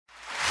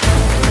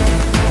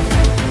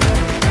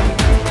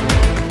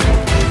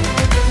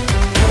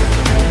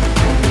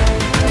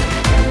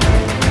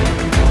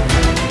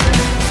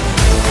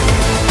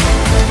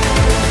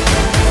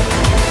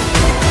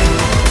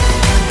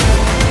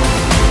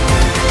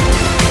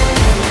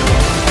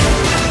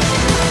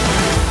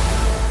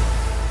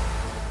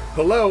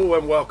Hello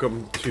and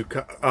welcome to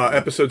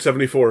episode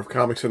 74 of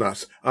Comics and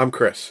Us. I'm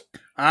Chris.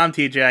 I'm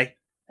TJ.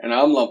 And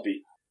I'm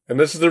Lumpy. And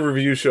this is the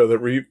review show that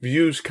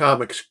reviews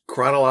comics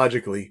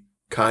chronologically,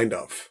 kind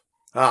of.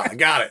 I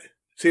got it.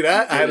 See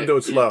that? I had to do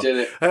it slow.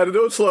 I had to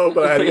do it slow,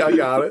 but I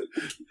got it.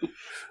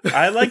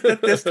 I like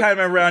that this time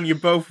around you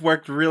both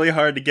worked really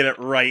hard to get it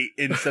right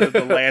instead of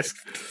the last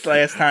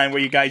time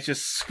where you guys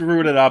just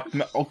screwed it up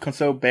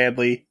so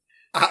badly.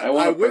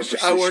 I wish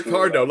I worked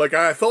hard, though. Like,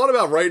 I thought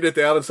about writing it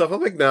down and stuff. I'm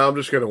like, no, I'm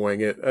just going to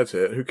wing it. That's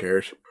it. Who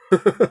cares?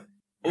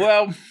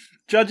 Well,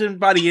 judging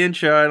by the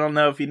intro, I don't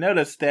know if you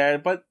noticed there,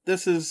 but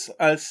this is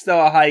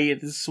still a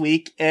hiatus this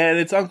week, and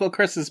it's Uncle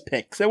Chris's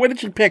pick. So what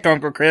did you pick,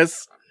 Uncle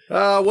Chris?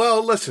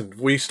 Well, listen,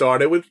 we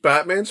started with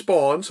Batman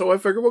Spawn, so I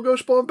figured we'll go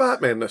Spawn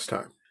Batman this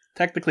time.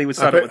 Technically, we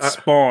started with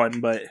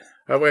Spawn, but...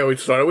 Well, we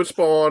started with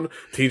Spawn.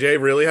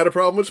 TJ really had a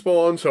problem with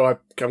Spawn, so I'm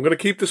going to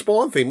keep the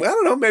Spawn theme. I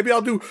don't know, maybe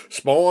I'll do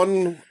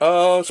Spawn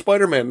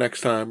Spider-Man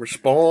next time, or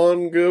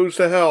Spawn Goes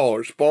to Hell,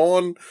 or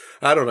Spawn...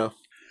 I don't know,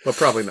 but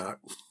probably not.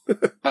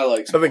 I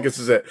like Spawn. I think this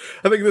is it.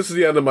 I think this is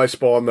the end of my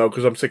Spawn, though,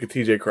 because I'm sick of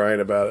TJ crying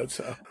about it,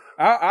 so...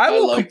 I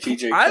like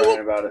TJ crying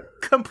about it.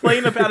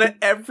 Complain about it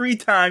every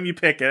time you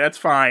pick it. That's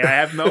fine. I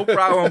have no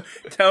problem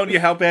telling you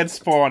how bad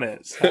Spawn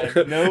is. I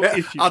have no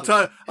issue. I'll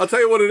tell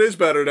you what it is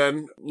better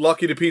than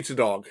Lucky the Pizza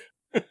Dog.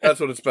 That's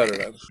what it's better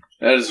than.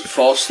 That is a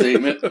false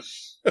statement.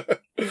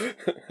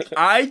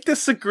 I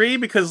disagree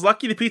because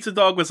Lucky the Pizza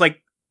Dog was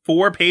like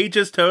 4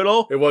 pages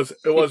total. It was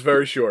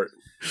very short.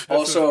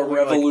 Also a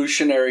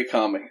revolutionary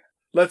comic.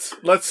 Let's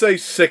say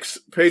 6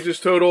 pages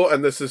total,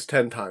 and this is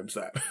 10 times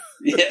that.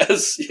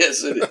 Yes,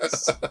 it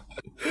is.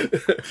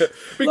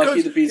 Because,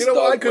 Lucky the Pizza you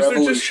know why? Dog, Because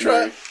they're just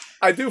revolutionary.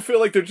 I do feel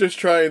like they're just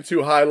trying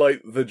to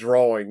highlight the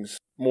drawings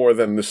more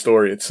than the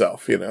story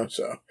itself, you know,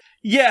 so.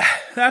 Yeah,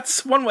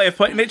 that's one way of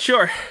putting it,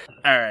 sure.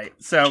 Alright,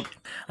 so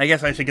I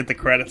guess I should get the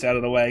credits out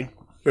of the way.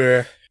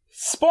 Yeah.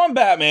 Spawn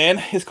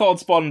Batman is called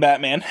Spawn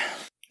Batman.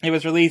 It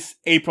was released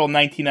April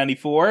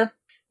 1994.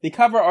 The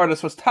cover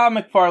artist was Todd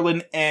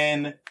McFarlane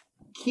and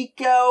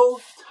Kiko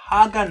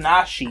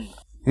Taganashi.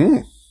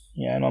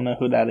 Yeah, I don't know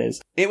who that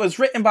is. It was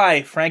written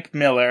by Frank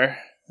Miller.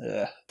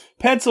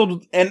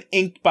 Penciled and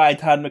inked by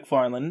Todd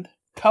McFarlane.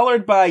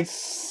 Colored by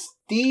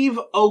Steve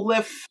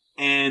Oliff.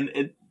 And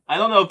I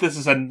don't know if this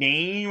is a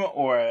name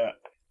or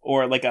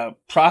like a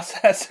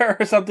processor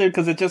or something,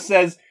 because it just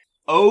says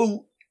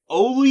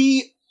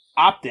Oli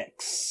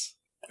Optics.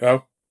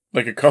 Oh,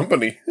 like a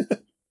company.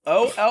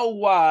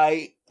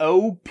 OLYOPTICS.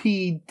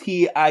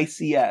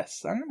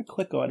 I'm going to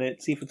click on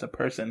it, see if it's a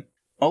person.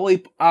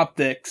 Oli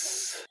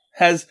Optics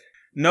has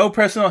no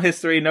personal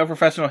history, no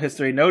professional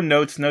history, no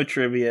notes, no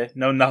trivia,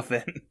 no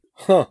nothing.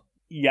 Huh.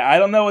 Yeah, I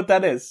don't know what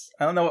that is.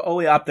 I don't know what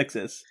Oli Optics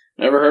is.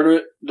 Never heard of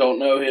it. Don't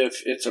know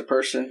if it's a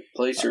person,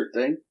 place, or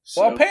thing.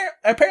 So. Well,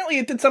 apparently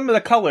it did some of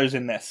the colors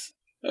in this.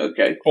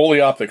 Okay. Oli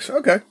Optics.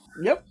 Okay.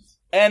 Yep.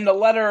 And the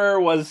letterer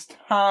was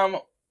Tom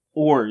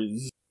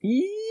Orz.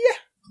 Yeah,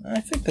 I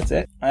think that's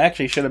it. I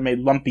actually should have made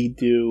Lumpy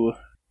do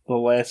the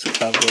last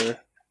cover,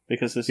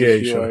 because this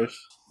is yours.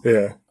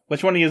 Yeah.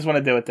 Which one do you guys want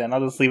to do it then? I'll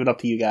just leave it up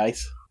to you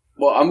guys.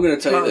 Well, I'm going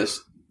to tell you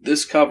this.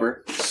 This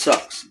cover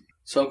sucks.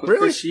 So, Uncle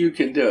Chris, you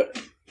can do it.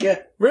 Yeah.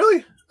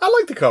 Really? I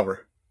like the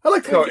cover.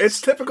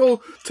 It's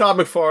typical Todd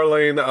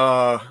McFarlane,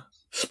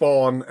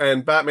 Spawn,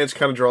 and Batman's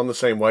kind of drawn the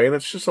same way, and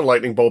it's just a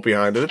lightning bolt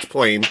behind it. It's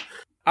plain.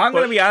 I'm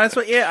going to be honest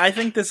with you. I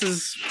think this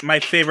is my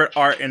favorite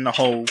art in the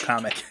whole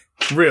comic.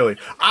 Really?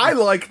 I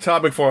like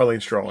Todd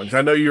McFarlane's drawings.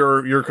 I know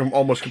you're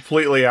almost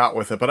completely out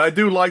with it, but I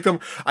do like them.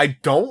 I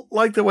don't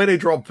like the way they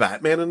draw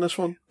Batman in this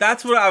one.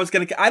 That's what I was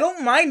going to... I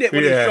don't mind it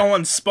when he's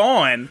drawing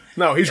Spawn.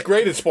 No, he's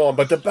great at Spawn,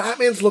 but the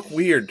Batmans look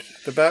weird.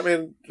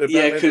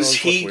 Yeah, because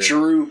he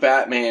drew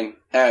Batman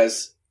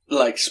as,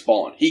 like,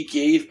 Spawn. He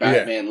gave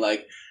Batman,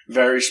 like,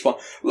 very Spawn.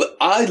 Look,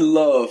 I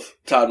love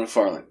Todd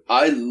McFarlane.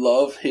 I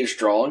love his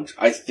drawings.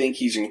 I think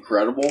he's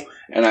incredible,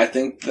 and I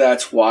think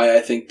that's why I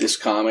think this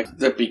comic,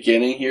 the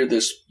beginning here,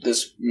 this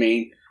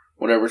main,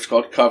 whatever it's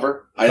called,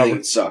 cover, I think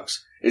it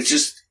sucks. It's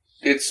just,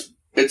 it's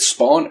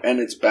Spawn and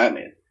it's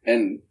Batman,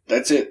 and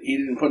that's it. He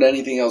didn't put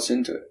anything else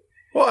into it.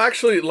 Well,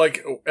 actually,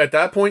 like, at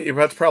that point,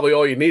 that's probably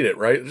all you needed,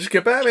 right? Just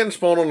get Batman and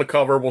Spawn on the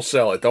cover, we'll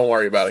sell it. Don't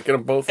worry about it. Get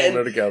them both on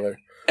there together.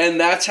 And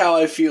that's how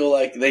I feel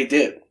like they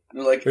did.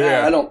 They're like,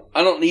 I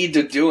don't need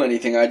to do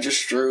anything. I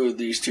just drew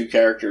these two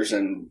characters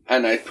and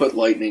I put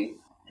lightning,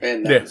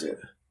 and that was it.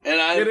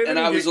 And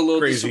I was a little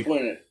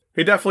disappointed.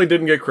 He definitely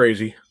didn't get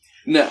crazy.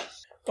 No.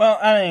 Well,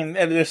 I mean,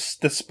 there's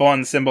the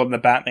Spawn symbol and the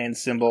Batman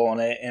symbol on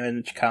it in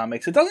Image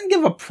Comics. It doesn't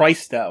give a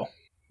price, though.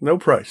 No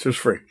price. It's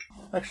free.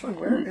 Actually,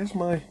 where is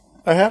my...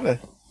 I have a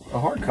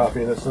hard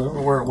copy of this. I don't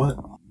know where it went.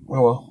 Oh,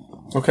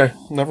 well. Okay,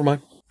 never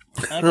mind.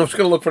 I was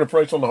going to look for the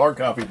price on the hard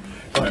copy,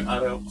 but I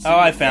don't.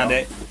 I found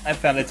it.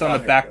 It's on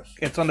the back.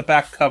 It's on the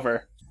back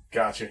cover.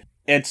 Gotcha.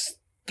 It's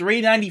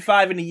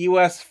 $3.95 in the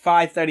U.S.,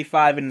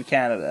 $5.35 in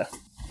Canada.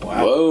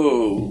 Wow.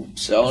 Whoa.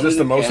 Is this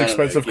the most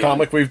expensive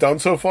comic we've done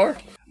so far?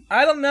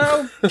 I don't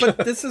know, but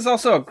this is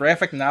also a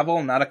graphic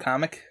novel, not a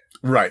comic.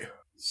 Right.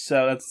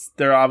 So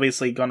they're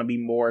obviously going to be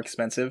more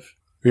expensive.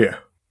 Yeah.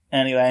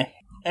 Anyway,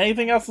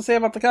 anything else to say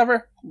about the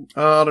cover?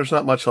 There's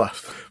not much left.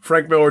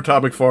 Frank Miller,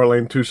 Todd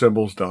McFarlane, 2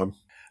 symbols, done.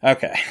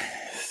 Okay.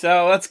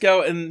 So let's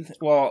go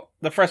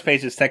the first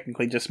page is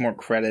technically just more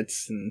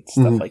credits and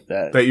stuff like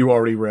that. That you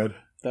already read.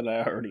 That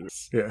I already read.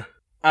 Yeah.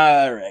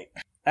 Alright.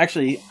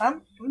 Actually,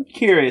 I'm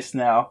curious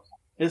now.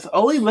 Is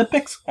Oli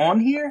Lipics on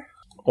here?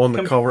 On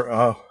the cover?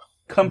 Oh.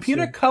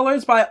 Computer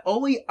Colors by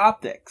Oli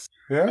Optics.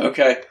 Yeah.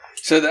 Okay.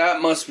 So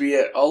that must be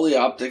it. Oli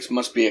Optics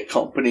must be a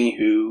company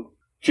who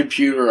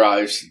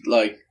computerized,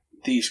 like,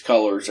 these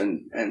colors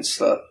and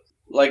stuff.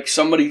 Like,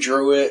 somebody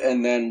drew it,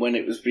 and then when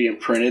it was being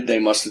printed, they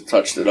must have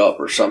touched it up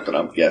or something,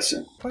 I'm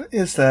guessing. What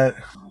is that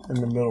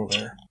in the middle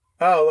there?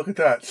 Oh, look at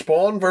that.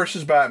 Spawn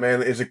vs.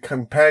 Batman is a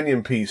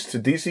companion piece to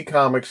DC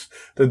Comics'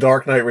 The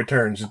Dark Knight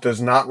Returns. It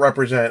does not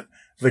represent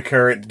the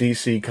current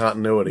DC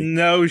continuity.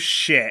 No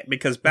shit,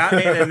 because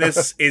Batman in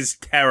this is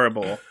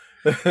terrible.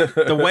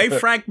 The way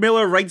Frank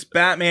Miller writes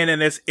Batman in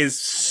this is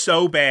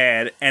so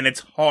bad, and it's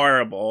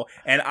horrible,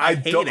 and I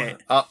hate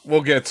it.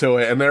 We'll get to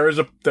it, and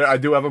I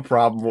do have a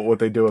problem with what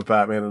they do with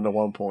Batman at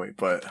one point,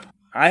 but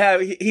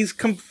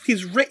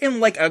he's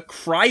written like a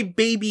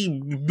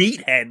crybaby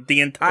meathead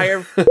the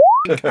entire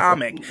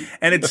comic,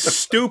 and it's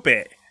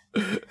stupid.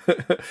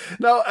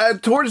 No,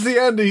 towards the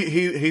end,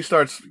 he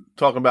starts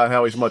talking about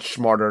how he's much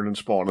smarter than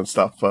Spawn and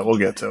stuff, but we'll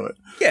get to it.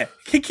 Yeah,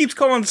 he keeps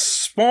calling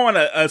Spawn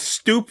a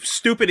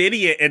stupid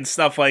idiot and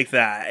stuff like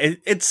that.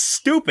 It's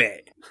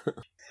stupid.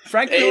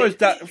 Frank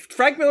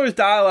Miller's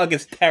dialogue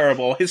is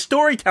terrible. His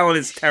storytelling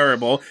is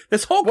terrible.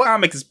 This whole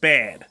comic is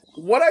bad.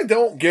 What I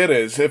don't get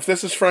is, if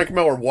this is Frank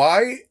Miller,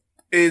 why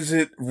is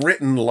it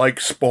written like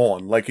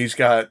Spawn? Like he's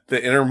got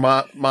the inner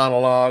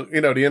monologue,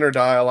 the inner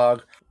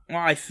dialogue. Well,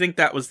 I think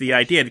that was the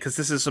idea, because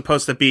this is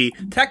supposed to be...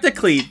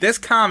 Technically, this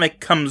comic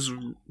comes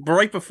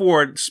right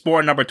before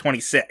Spawn number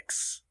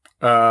 26.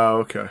 Oh,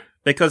 okay.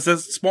 Because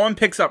this Spawn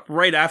picks up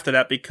right after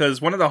that,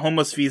 because one of the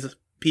homeless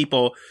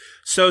people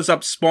sews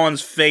up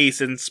Spawn's face,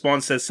 and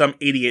Spawn says, "Some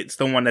idiot's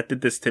the one that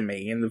did this to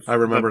me." I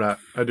remember that.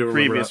 I do remember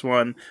previous that.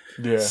 one.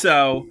 Yeah.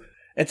 So...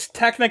 It's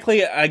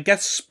technically, I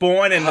guess,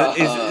 Spawn is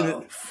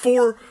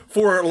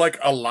for like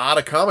a lot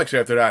of comics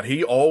after that.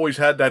 He always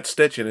had that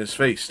stitch in his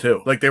face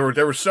too. Like they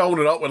were sewing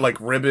it up with like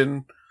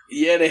ribbon.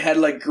 Yeah, they had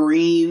like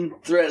green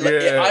thread. Like,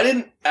 yeah. I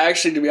didn't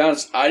actually, to be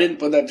honest, I didn't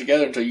put that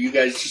together until you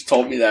guys just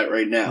told me that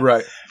right now.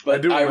 Right.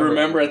 But I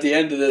remember at the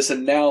end of this,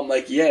 and now I'm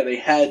like, yeah, they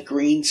had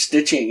green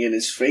stitching in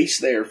his face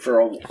there for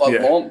a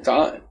long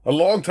time. A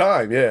long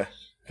time, yeah.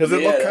 Because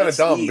it looked kind of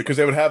dumb, because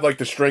they would have, like,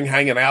 the string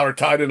hanging out or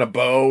tied in a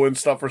bow and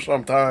stuff for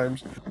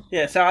sometimes.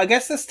 Yeah, so I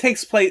guess this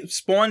takes place...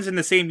 Spawn's in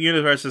the same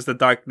universe as The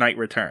Dark Knight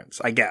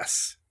Returns, I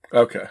guess.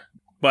 Okay.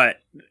 But,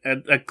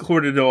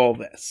 according to all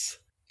this.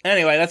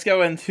 Anyway, let's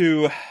go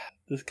into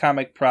this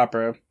comic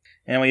proper.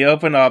 And we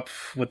open up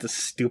with the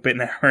stupid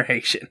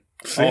narration.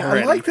 See,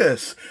 I like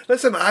this.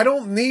 Listen, I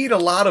don't need a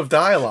lot of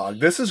dialogue.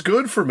 This is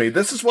good for me.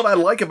 This is what I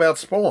like about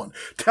Spawn.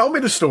 Tell me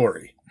the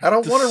story. I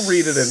don't want to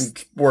read it in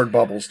word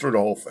bubbles through the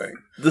whole thing.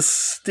 The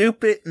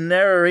stupid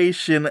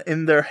narration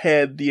in their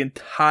head the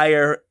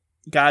entire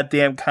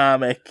goddamn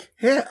comic.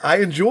 Yeah, I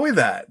enjoy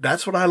that.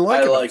 That's what I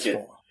like about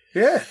Spawn.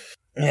 Yeah.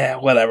 Yeah,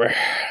 whatever.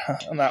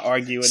 I'm not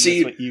arguing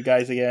this with you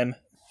guys again.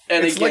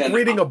 And it's like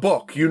reading a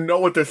book. You know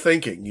what they're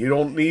thinking. You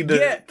don't need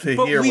to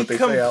hear what they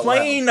say out loud. We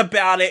complain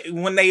about it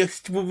when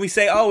we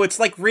say, "Oh, it's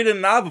like reading a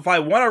novel." If I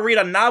want to read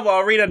a novel,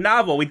 I'll read a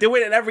novel. We do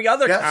it in every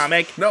other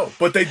comic. No,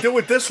 but they do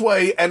it this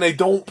way, and they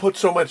don't put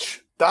so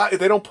much.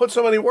 They don't put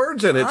so many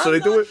words in it, so they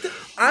do it.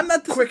 I'm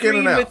not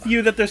disagreeing with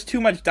you that there's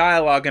too much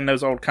dialogue in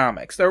those old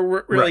comics. There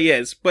really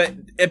is, but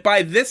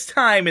by this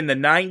time in the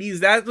 '90s,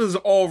 that was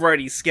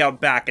already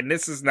scaled back, and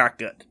this is not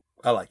good.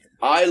 I like it.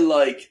 I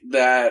like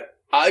that.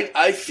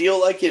 I feel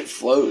like it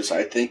flows.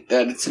 I think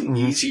that it's an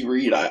easy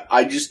read.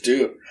 I just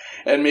do.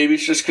 And maybe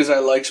it's just because I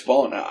like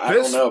Spawn. I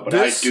don't know, but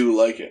I do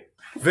like it.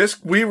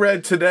 This we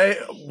read today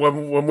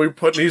when we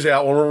put these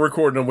out, when we're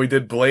recording them, we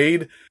did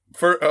Blade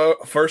for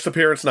first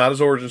appearance, not his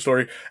origin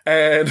story,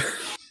 and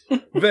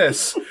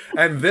this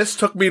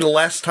took me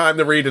less time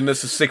to read, and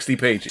this is 60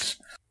 pages.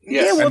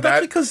 Yes. Yeah, well,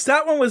 that's because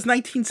that one was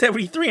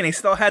 1973, and they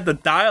still had the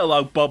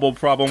dialogue bubble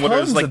problem, where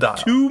there was like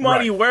too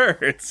many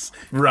words.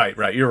 Right,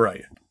 you're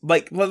right.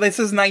 Like, well, this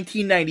is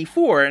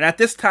 1994, and at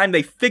this time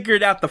they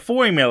figured out the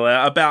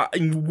formula about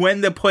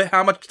when to put,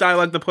 how much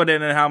dialogue to put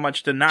in and how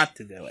much to not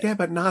to do it. Yeah,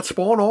 but not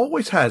Spawn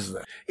always has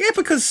that. Yeah,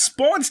 because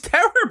Spawn's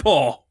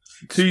terrible.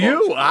 To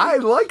you, I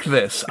like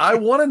this. I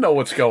want to know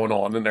what's going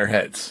on in their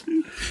heads.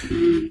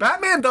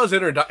 Batman does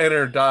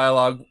inner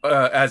dialogue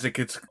as it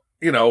gets,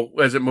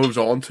 as it moves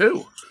on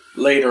too.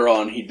 Later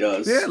on, he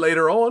does. Yeah,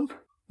 later on.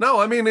 No,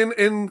 I mean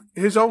in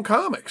his own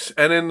comics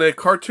and in the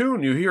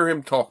cartoon, you hear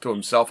him talk to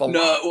himself a lot.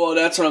 No, well,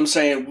 that's what I'm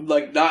saying.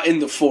 Like, not in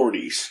the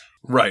 40s.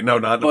 Right, no,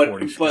 not in the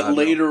 40s. But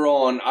later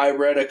on, I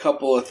read a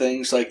couple of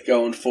things like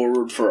going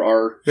forward for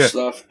our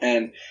stuff,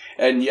 and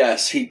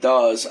yes, he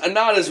does, and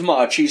not as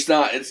much. He's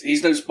no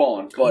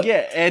Spawn, but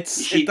yeah, it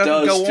doesn't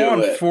go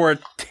on for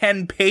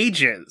 10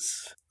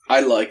 pages.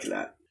 I like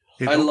that.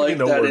 I like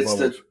that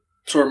it's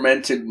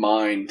tormented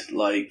mind,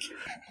 like.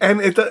 And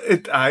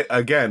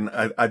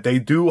they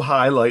do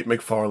highlight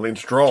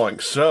McFarlane's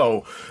drawings,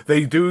 so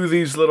they do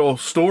these little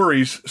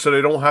stories, so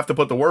they don't have to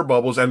put the word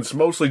bubbles, and it's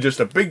mostly just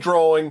a big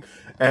drawing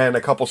and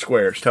a couple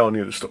squares telling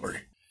you the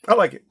story. I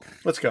like it.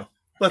 Let's go.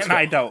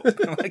 I don't.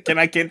 Can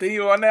I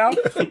continue on now?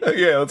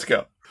 Yeah, let's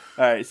go.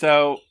 All right,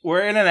 so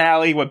we're in an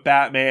alley with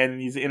Batman,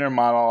 and he's inner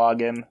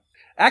monologuing.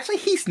 Actually,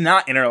 he's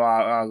not inner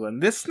monologuing.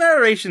 This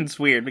narration's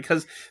weird,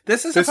 because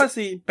this is supposed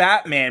to be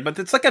Batman, but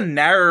it's like a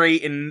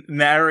narrating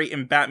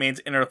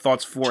Batman's inner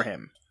thoughts for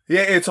him.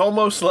 Yeah, it's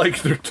almost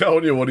like they're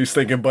telling you what he's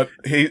thinking, but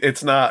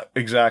it's not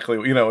exactly,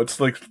 it's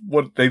like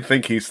what they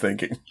think he's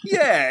thinking.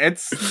 Yeah,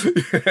 it's...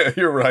 Yeah,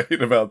 you're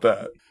right about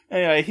that.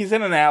 Anyway, he's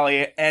in an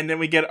alley, and then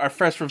we get our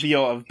first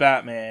reveal of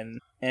Batman,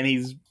 and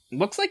he's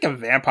looks like a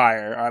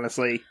vampire,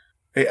 honestly.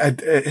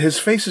 His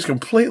face is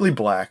completely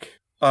black.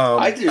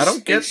 I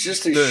don't get it's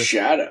just a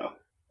shadow.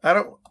 I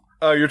don't...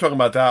 Oh, you're talking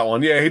about that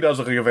one. Yeah, he does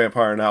look like a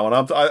vampire in that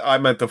one. I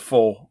meant the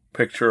full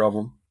picture of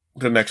him.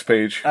 The next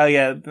page. Oh,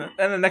 yeah.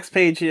 And the next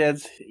page,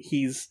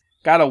 he's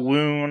got a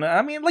wound.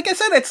 I mean, like I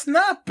said, it's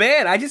not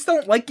bad. I just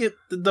don't like it.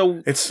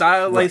 It's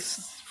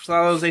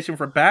stylization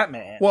for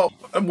Batman. Well,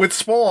 with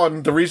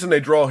Spawn, the reason they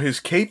draw his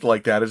cape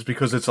like that is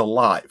because it's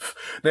alive.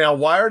 Now,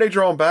 why are they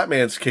drawing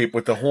Batman's cape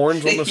with the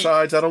horns on the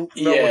sides? I don't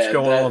know what's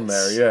going on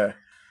there. Yeah,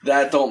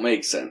 that don't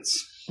make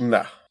sense.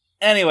 No.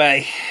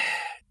 Anyway,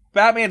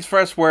 Batman's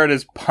first word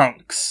is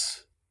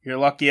punks. You're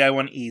lucky I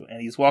wouldn't eat.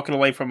 And he's walking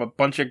away from a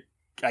bunch of,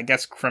 I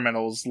guess,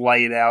 criminals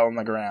laid out on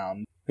the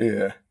ground.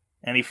 Yeah.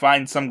 And he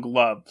finds some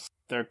gloves.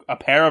 They're a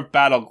pair of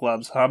battle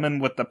gloves humming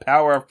with the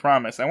power of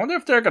promise. I wonder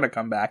if they're going to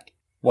come back.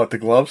 What, the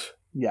gloves?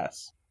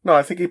 Yes. No,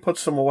 I think he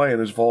puts them away in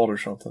his vault or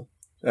something.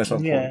 At some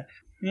point.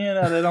 Yeah,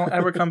 no, they don't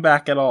ever come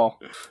back at all.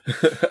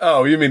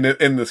 Oh, you mean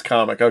in this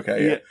comic.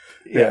 Okay,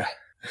 yeah.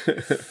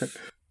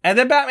 And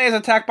then Batman is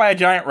attacked by a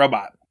giant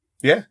robot.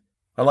 Yeah,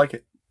 I like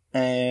it.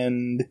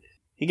 And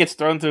he gets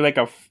thrown through like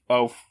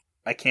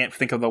I can't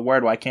think of the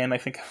word. Why can't I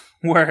think of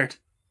the word?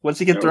 What's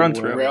he get thrown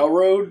through?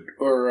 Railroad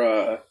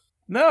or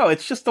No,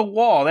 it's just a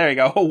wall. There you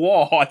go. A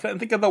wall. I couldn't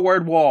think of the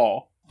word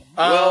wall.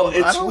 Well,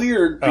 it's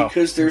weird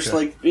because there's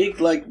like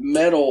big like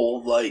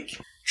metal like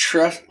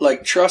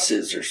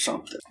trusses or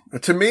something.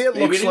 To me, it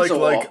looks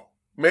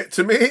like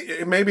to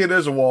me maybe it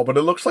is a wall, but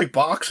it looks like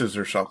boxes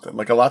or something,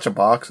 like lots of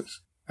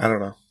boxes. I don't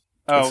know.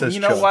 Oh, you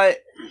know what?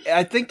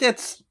 I think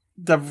it's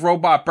the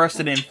robot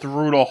bursted in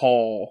through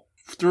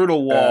the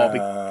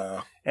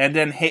wall, and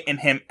then hitting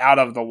him out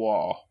of the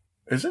wall.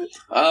 Is it?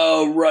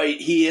 Oh, right.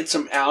 He hits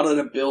him out of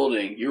the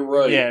building. You're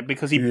right. Yeah,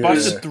 because he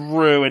busted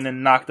through and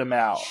then knocked him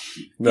out.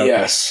 Okay.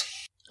 Yes.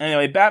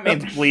 Anyway,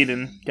 Batman's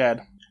bleeding.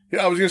 Dead.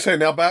 Yeah, I was going to say,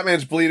 now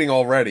Batman's bleeding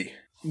already.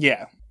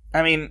 Yeah.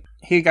 I mean,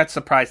 he got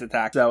surprise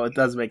attacked, so it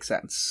does make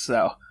sense.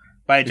 So,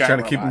 by a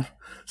giant robot. Keep him...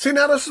 See,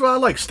 now this is what I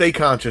like. Stay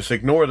conscious.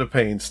 Ignore the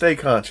pain. Stay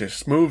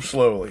conscious. Move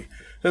slowly.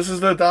 This is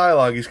the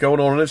dialogue he's going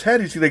on in his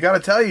head. They got to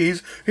tell you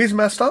he's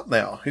messed up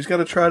now. He's got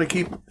to try to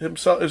keep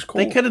his cool.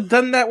 They could have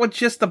done that with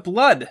just the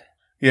blood.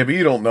 Yeah, but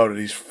you don't know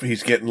that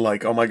he's getting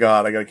like, oh my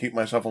god, I got to keep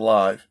myself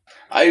alive.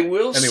 I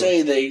will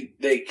say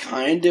they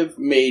kind of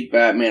made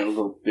Batman a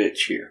little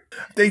bitch here.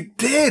 They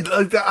did.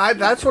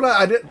 That's what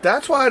I did.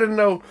 That's why I didn't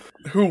know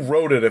who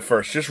wrote it at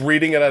first. Just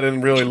reading it, I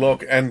didn't really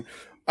look, and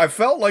I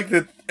felt like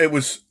that it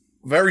was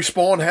very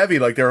Spawn heavy.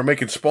 Like they were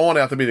making Spawn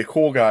out to be the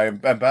cool guy,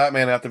 and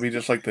Batman out to be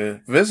just like the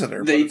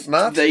visitor. But it's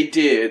not. They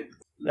did.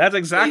 That's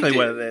exactly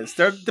what it is.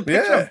 The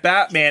picture of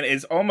Batman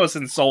is almost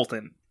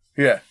insulting.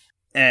 Yeah,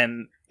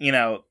 and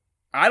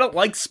I don't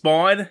like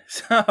Spawn,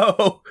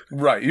 so...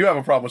 Right, you have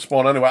a problem with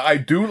Spawn anyway. I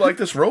do like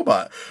this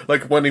robot.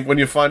 Like, when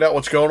you find out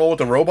what's going on with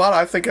the robot,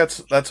 I think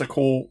that's a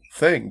cool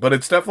thing. But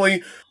it's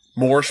definitely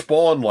more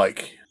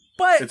Spawn-like.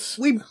 But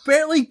we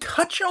barely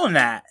touch on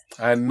that.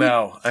 I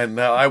know.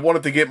 I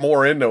wanted to get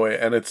more into it,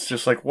 and it's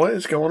just like, what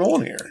is going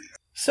on here?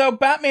 So,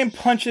 Batman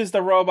punches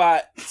the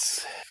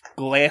robot's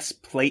glass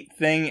plate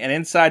thing, and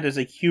inside there's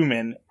a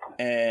human,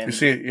 and...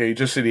 You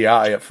just see the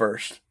eye at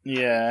first.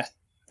 Yeah.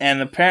 And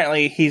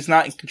apparently he's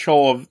not in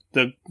control of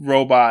the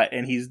robot,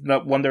 and he's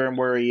not wondering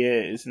where he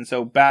is. And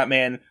so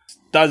Batman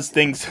does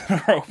things to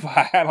the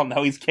robot. I don't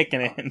know, he's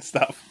kicking it and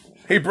stuff.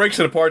 He breaks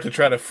it apart to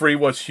try to free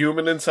what's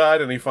human inside,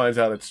 and he finds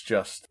out it's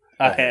just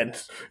a head.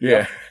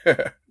 Yeah.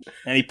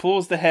 And he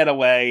pulls the head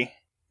away,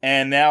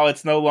 and now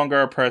it's no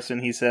longer a person.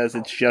 He says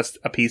it's just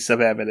a piece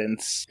of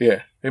evidence.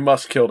 Yeah, he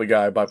must kill the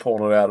guy by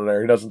pulling it out of there.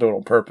 He doesn't do it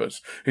on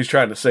purpose. He's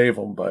trying to save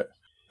him, but...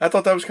 I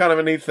thought that was kind of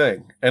a neat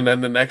thing. And then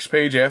the next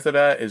page after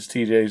that is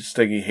TJ's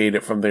thing he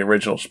hated from the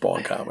original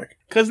Spawn comic.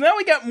 Because now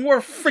we got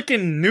more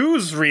freaking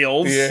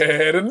newsreels.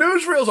 Yeah, the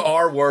newsreels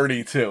are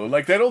wordy, too.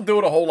 Like, they don't do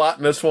it a whole lot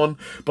in this one,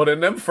 but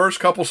in them first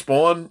couple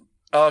Spawn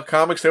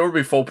comics, there would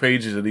be full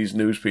pages of these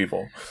news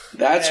people.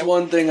 That's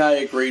one thing I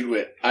agreed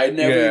with. I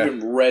never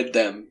even read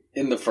them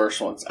in the first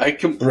ones. I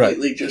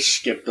completely just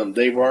skipped them.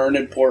 They weren't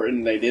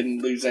important. They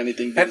didn't lose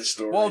anything to the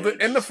story. Well,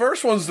 in the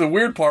first ones, the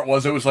weird part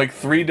was it was like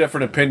 3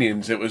 different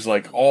opinions. It was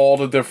like all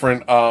the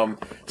different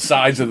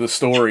sides of the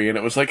story, and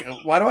it was like,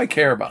 why do I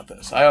care about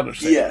this? I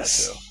understand.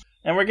 Yes.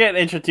 And we're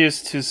getting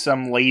introduced to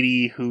some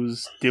lady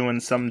who's doing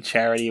some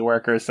charity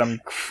work or some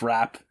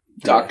crap.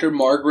 Dr.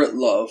 Margaret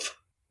Love.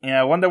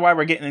 Yeah, I wonder why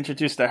we're getting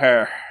introduced to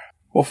her.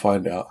 We'll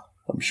find out,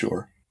 I'm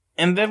sure.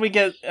 And then we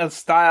get a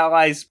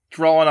stylized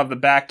drawing of the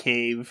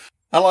Batcave.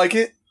 I like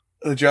it.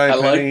 The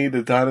giant penny,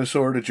 the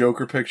dinosaur, the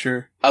Joker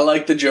picture. I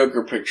like the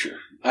Joker picture.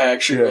 I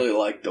actually really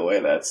like the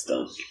way that's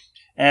done.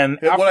 And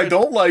what I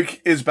don't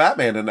like is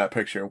Batman in that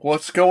picture.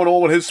 What's going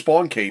on with his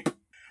Spawn cape?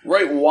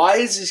 Right, why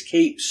is his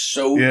cape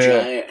so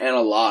giant and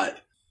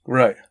alive?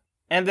 Right.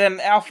 And then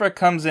Alfred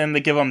comes in to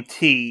give him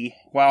tea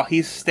while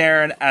he's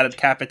staring at a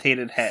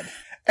decapitated head.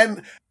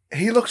 And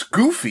he looks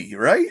goofy,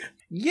 right?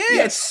 Yeah,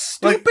 it's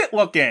stupid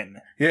looking.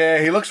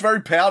 Yeah, he looks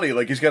very pouty,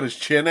 like he's got his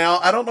chin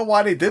out. I don't know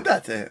why they did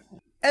that to him.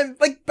 And,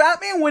 like,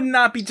 Batman would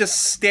not be just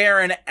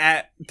staring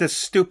at the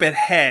stupid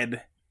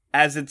head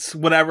as it's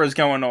whatever's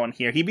going on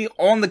here. He'd be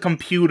on the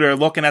computer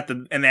looking at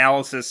the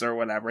analysis or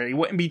whatever. He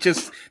wouldn't be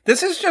just...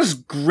 This is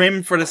just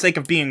grim for the sake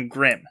of being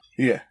grim.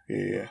 Yeah.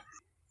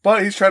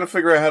 But he's trying to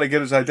figure out how to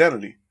get his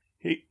identity.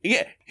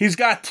 He's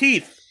got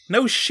teeth.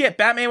 No shit,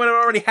 Batman would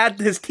have already had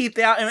his teeth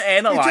out and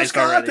analyzed. He just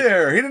got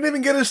there. He didn't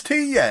even get his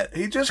tea yet.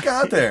 He just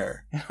got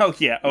there. Oh,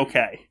 yeah,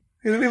 okay.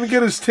 He didn't even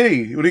get his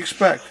tea. What do you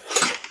expect?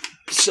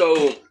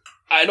 So,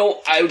 I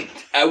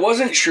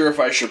wasn't sure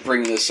if I should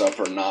bring this up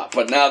or not,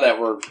 but now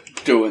that we're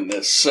doing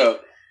this,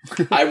 so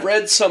I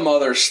read some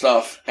other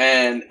stuff,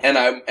 and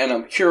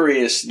I'm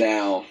curious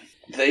now.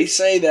 They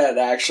say that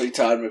actually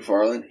Todd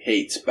McFarlane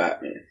hates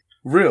Batman.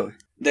 Really?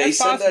 They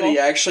said that he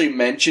actually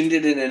mentioned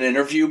it in an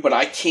interview, but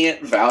I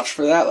can't vouch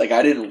for that. Like,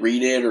 I didn't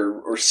read it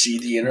or see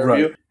the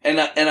interview.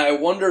 Right. And I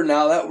wonder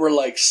now that we're,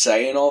 like,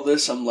 saying all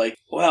this, I'm like,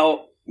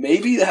 well,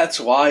 maybe that's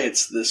why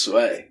it's this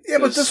way. Yeah,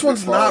 but this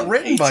one's not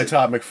written by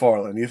Todd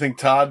McFarlane. You think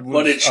Todd was...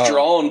 But it's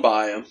drawn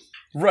by him.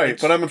 Right,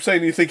 but I'm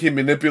saying, you think he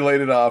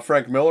manipulated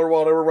Frank Miller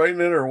while they were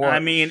writing it, or what? I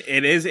mean,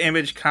 it is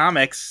Image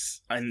Comics,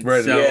 and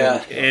right, so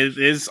it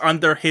is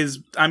under his...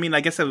 I mean,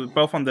 I guess it was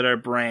both under their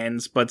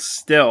brands, but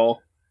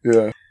still...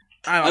 Yeah.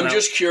 I'm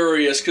just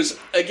curious, because,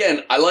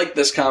 again, I like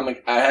this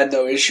comic. I had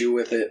no issue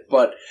with it,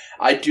 but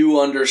I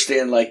do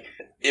understand, like,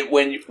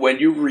 when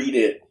you read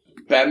it,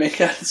 Batman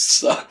kind of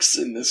sucks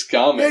in this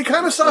comic. Yeah, he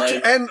kind of sucks,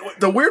 and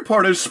the weird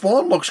part is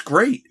Spawn looks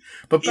great,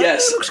 but Batman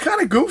looks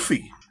kind of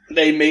goofy.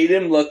 They made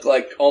him look,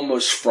 like,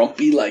 almost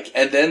frumpy, like,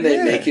 and then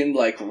they make him,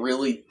 like,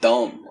 really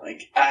dumb.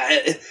 Like,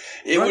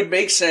 it would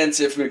make sense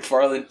if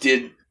McFarlane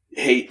did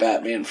hate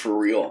Batman for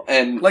real.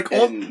 And like,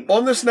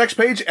 on this next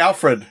page,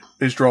 Alfred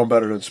is drawn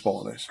better than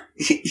Spawn is.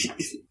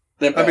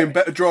 I mean,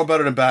 drawn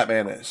better than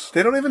Batman is.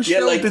 They don't even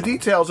show the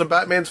details of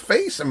Batman's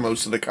face in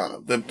most of the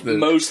comic.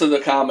 Most of the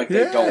comic,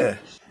 they don't.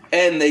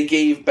 And they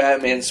gave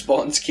Batman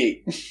Spawn's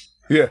cape.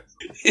 Yeah.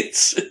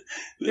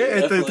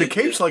 The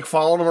cape's like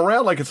following him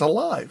around like it's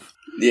alive.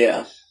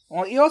 Yeah.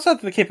 Well, you also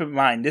have to keep in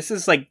mind, this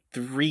is like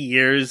 3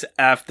 years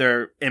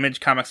after Image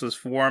Comics was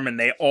formed,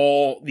 and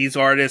these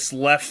artists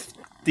left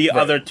the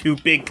other two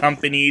big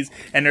companies,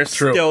 and they're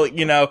still,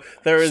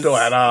 still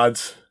at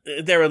odds.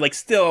 They were like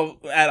still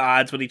at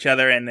odds with each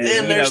other, and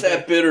there's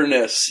that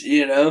bitterness,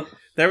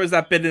 There was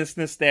that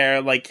bitterness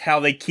there, like how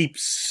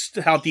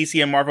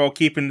DC and Marvel are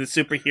keeping the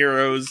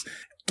superheroes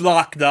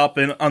locked up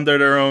and under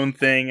their own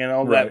thing, and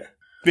all that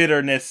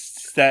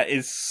bitterness that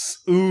is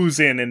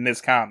oozing in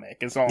this comic.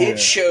 It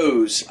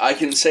shows. I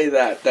can say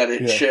that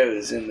it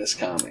shows in this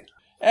comic.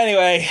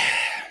 Anyway,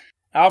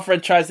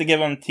 Alfred tries to give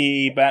him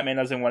tea. Batman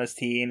doesn't want his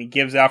tea, and he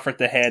gives Alfred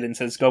the head and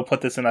says, "Go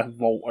put this in a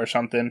vault or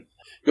something.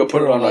 Go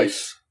put it on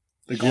ice."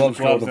 The gloves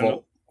go in the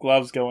vault.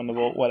 Gloves go in the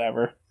vault.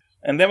 Whatever.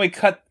 And then we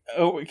cut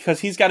because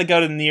he's got to go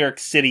to New York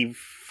City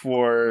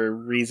for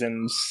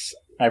reasons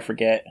I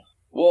forget.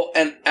 Well,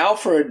 and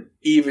Alfred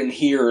even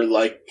here,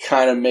 like,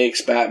 kind of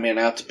makes Batman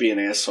out to be an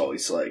asshole.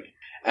 He's like,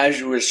 "As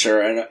you wish,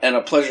 sir, and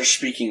a pleasure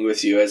speaking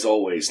with you, as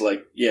always."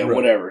 Like,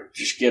 whatever.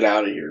 Just get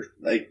out of here.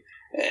 Like,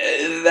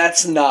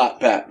 that's not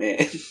Batman.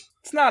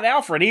 It's not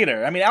Alfred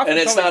either. I mean,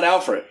 not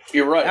Alfred.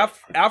 You're right.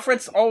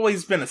 Alfred's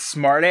always been a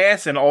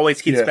smartass and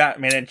always keeps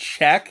Batman in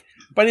check,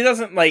 but he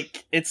doesn't,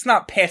 like, it's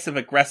not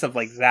passive-aggressive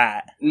like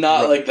that.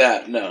 Not like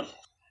that, no.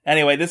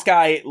 Anyway, this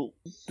guy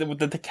with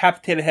the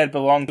decapitated head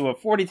belonged to a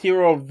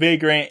 42-year-old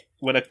vagrant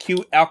with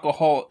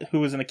who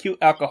was an acute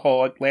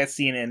alcoholic last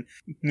seen in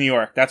New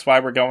York. That's why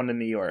we're going to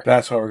New York.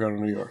 That's why we're going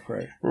to New York,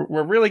 right?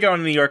 We're really going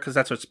to New York because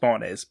that's what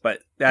Spawn is, but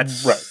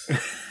that's...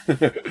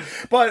 Right.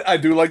 But I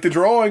do like the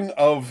drawing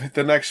of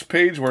the next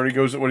page when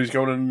he's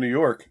going to New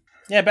York.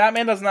 Yeah,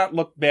 Batman does not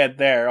look bad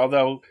there,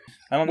 although...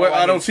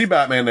 I don't see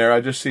Batman there.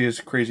 I just see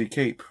his crazy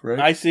cape, right?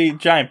 I see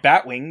giant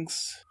bat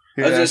wings.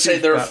 I was going to say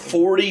there are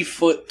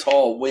 40-foot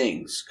tall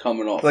wings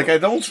coming off. Like, I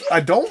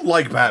don't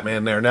like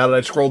Batman there. Now that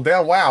I scrolled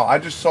down, wow, I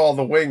just saw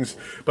the wings.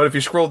 But if you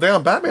scroll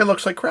down, Batman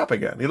looks like crap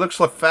again. He looks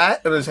like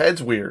fat and his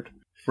head's weird,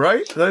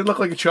 right? Does he look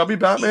like a chubby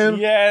Batman?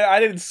 Yeah, I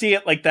didn't see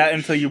it like that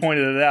until you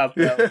pointed it out.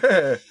 Though.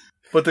 Yeah,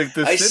 but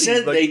I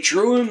said they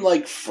drew him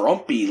like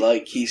frumpy,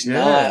 like he's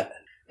not.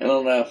 I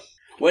don't know.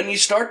 When you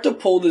start to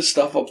pull this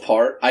stuff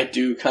apart, I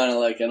do kind of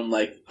like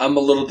it. I'm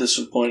a little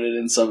disappointed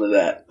in some of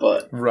that,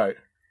 but right.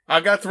 I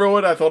got through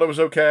it. I thought it was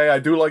okay. I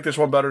do like this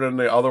one better than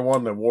the other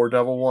one, the War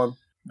Devil one.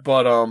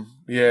 But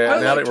yeah.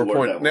 Now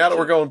that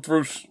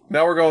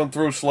we're going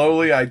through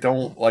slowly, I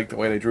don't like the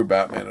way they drew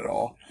Batman at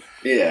all.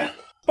 Yeah.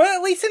 But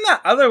at least in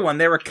that other one,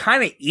 they were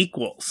kind of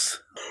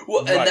equals. Well,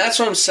 and that's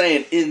what I'm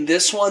saying. In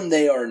this one,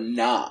 they are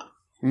not.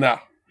 No.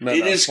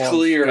 It is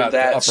clear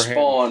that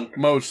Spawn...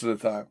 most of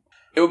the time.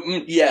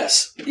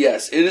 Yes.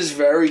 It is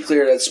very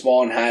clear that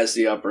Spawn has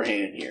the upper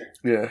hand here.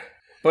 Yeah.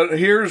 But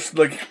here's,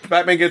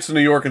 Batman gets to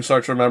New York and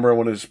starts remembering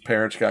when his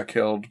parents got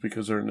killed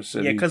because they're in the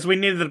city. Yeah, because we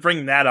needed to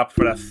bring that up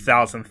for the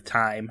 1,000th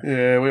time.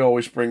 Yeah, we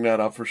always bring that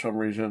up for some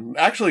reason.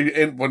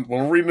 Actually, when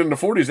we're reading in the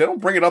 40s, they don't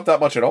bring it up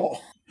that much at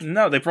all.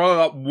 No, they brought it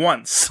up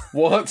once.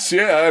 Once,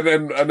 yeah,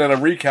 and then a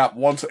recap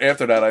once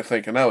after that, I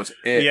think, and that was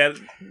it. Yeah,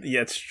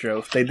 it's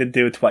true. They did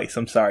do it twice,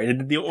 I'm sorry. They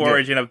did the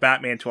origin of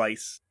Batman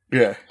twice.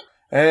 Yeah.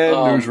 And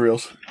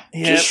newsreels.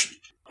 Yep. Just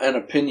an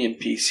opinion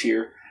piece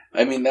here.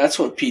 I mean, that's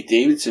what Pete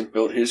Davidson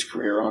built his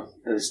career on.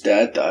 His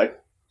dad died.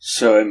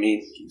 So, I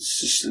mean,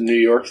 it's just a New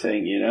York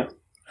thing, you know?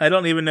 I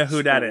don't even know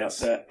who that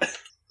is.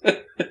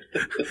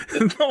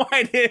 No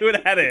idea who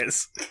that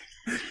is.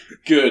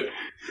 Good.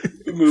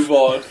 Move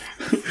on.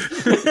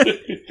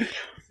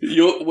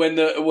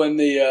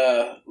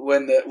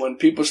 When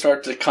people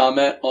start to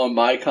comment on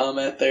my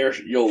comment there,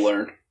 you'll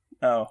learn.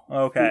 Oh,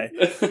 okay.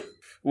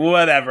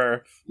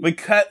 Whatever. We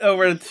cut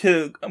over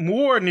to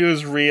more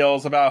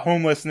newsreels about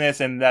homelessness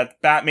and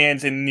that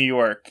Batman's in New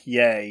York.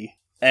 Yay.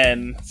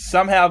 And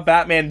somehow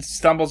Batman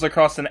stumbles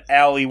across an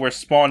alley where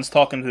Spawn's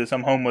talking to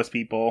some homeless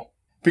people.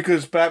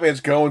 Because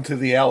Batman's going to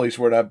the alleys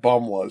where that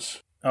bum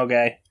was.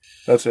 Okay.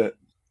 That's it.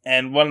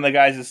 And one of the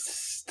guys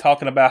is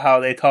talking about how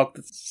they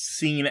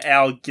seen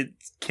Al get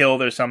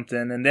killed or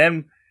something. And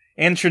then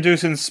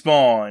introducing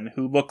Spawn,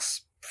 who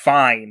looks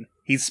fine.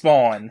 He's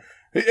Spawn.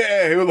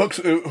 Yeah,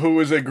 who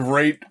is a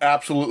great,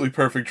 absolutely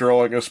perfect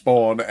drawing of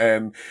Spawn,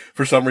 and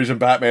for some reason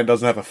Batman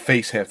doesn't have a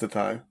face half the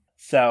time.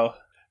 So,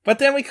 but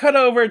then we cut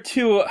over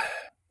to,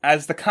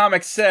 as the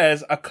comic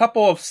says, a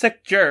couple of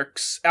sick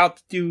jerks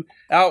out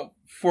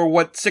for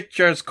what sick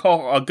jerks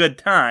call a good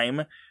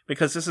time,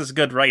 because this is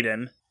good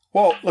writing.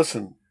 Well,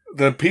 listen,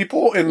 the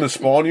people in the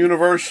Spawn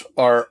universe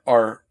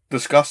are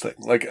disgusting.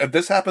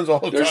 This happens all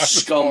the time. They're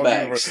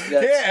scumbags.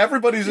 Yeah,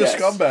 everybody's a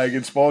scumbag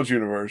in Spawn's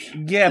universe.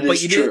 Yeah,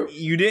 but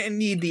you didn't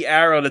need the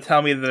arrow to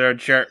tell me that they're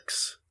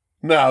jerks.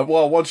 No,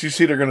 well, once you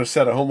see they're going to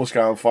set a homeless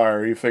guy on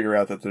fire, you figure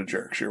out that they're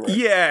jerks. You're right.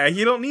 Yeah,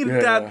 you don't need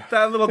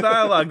that little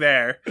dialogue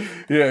there.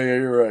 Yeah,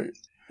 you're right.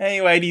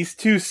 Anyway, these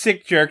two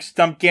sick jerks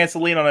dump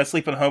gasoline on a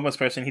sleeping homeless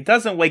person. He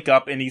doesn't wake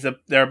up, and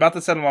they're about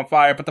to set him on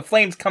fire, but the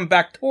flames come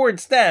back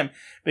towards them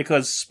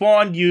because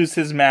Spawn used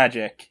his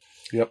magic.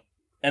 Yep.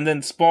 And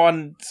then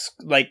Spawn,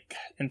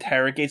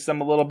 interrogates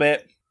them a little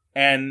bit.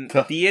 And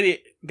the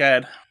idiot... Go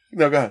ahead.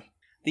 No, go ahead.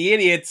 The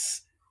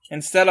idiots,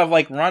 instead of,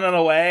 running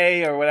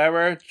away or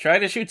whatever, try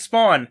to shoot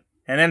Spawn.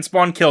 And then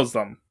Spawn kills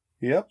them.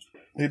 Yep.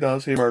 He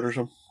does. He murders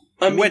them.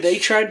 I mean, they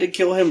tried to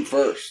kill him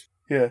first.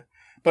 Yeah.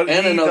 But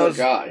and another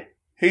guy.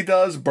 He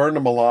does burn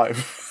them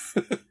alive.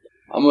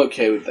 I'm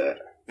okay with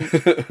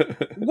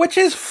that. Which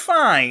is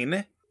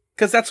fine...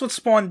 Because that's what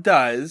Spawn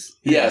does.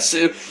 Yes,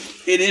 it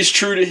is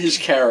true to his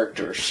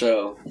character,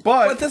 so...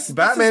 But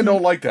Batman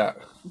don't like that.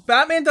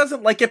 Batman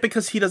doesn't like it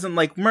because he doesn't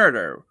like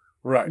murder.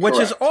 Right. Which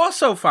is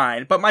also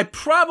fine. But my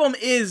problem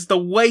is the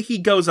way he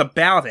goes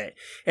about it.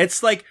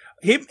 It's like,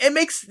 they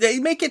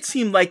make it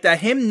seem like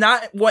that him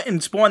not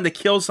wanting Spawn to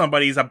kill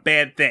somebody is a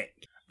bad thing.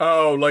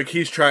 Oh,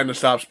 he's trying to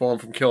stop Spawn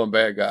from killing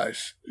bad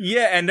guys.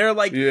 Yeah, and they're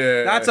like,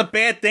 that's a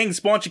bad thing.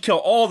 Spawn should kill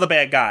all the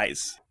bad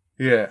guys.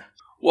 Yeah.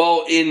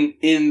 Well, in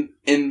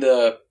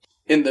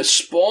the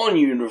Spawn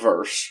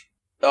universe,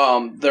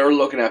 they're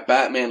looking at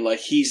Batman like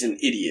he's an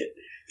idiot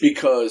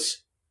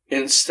because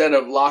instead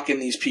of locking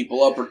these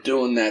people up or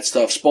doing that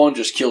stuff, Spawn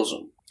just kills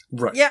them.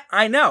 Right. Yeah,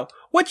 I know.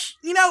 Which,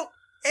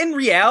 in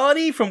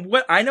reality, from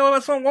what I know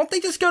about Spawn, won't they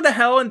just go to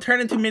hell and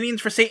turn into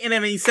minions for Satan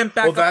and he's sent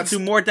back up to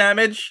do more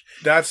damage?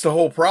 That's the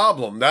whole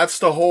problem. That's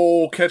the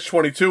whole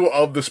catch-22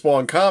 of the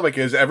Spawn comic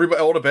is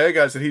all the bad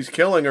guys that he's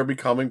killing are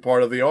becoming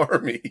part of the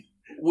army.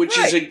 Which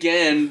is,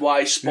 again,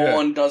 why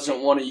Spawn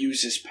doesn't want to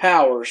use his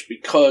powers,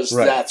 because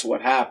that's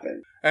what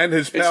happened. And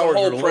his powers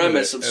are limited,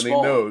 premise of and Spawn.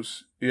 He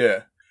knows.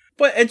 Yeah.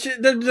 But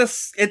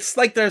it's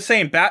like they're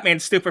saying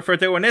Batman's stupid for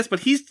doing this,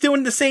 but he's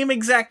doing the same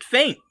exact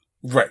thing.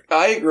 Right.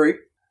 I agree.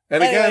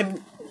 And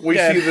again, we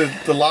see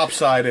the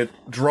lopsided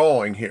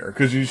drawing here,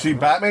 because you see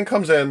Batman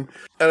comes in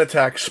and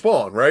attacks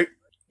Spawn, right?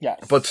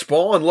 Yes. But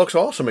Spawn looks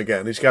awesome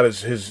again. He's got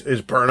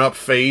his burn-up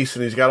face,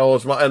 and he's got all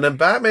his... And then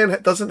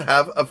Batman doesn't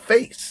have a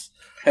face.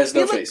 Has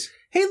no face.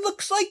 He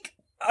looks like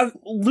a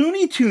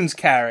Looney Tunes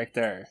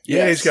character.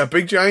 Yeah, he's got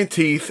big giant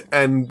teeth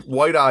and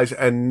white eyes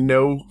and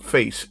no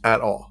face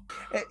at all.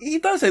 He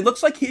does. It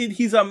looks like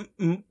he's a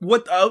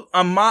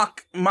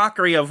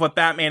mockery of what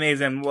Batman is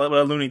and what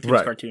a Looney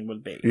Tunes cartoon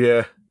would be.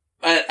 Yeah.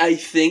 I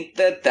think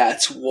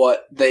that's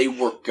what they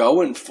were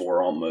going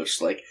for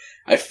almost.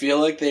 I feel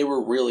like they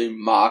were really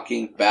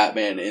mocking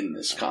Batman in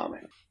this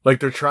comic. Like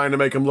they're trying to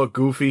make him look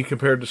goofy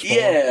compared to Spawn?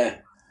 Yeah.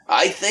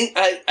 I think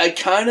I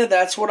kind of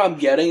that's what I'm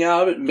getting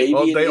out of it. Maybe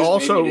it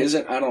is, maybe it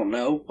isn't. I don't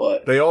know,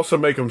 but they also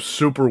make him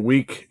super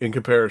weak in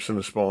comparison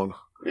to Spawn.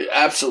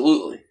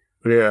 Absolutely.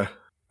 Yeah.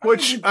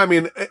 Which, I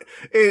mean,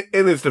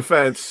 in his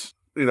defense,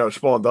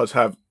 Spawn does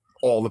have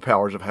all the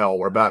powers of hell,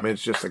 where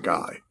Batman's just a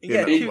guy.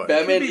 Yeah,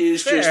 Batman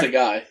is just a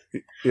guy.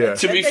 Yeah.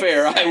 To be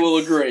fair, I will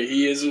agree.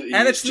 He is.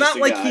 And it's not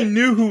like he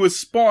knew who was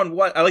Spawn.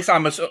 What? At least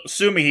I'm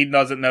assuming he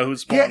doesn't know who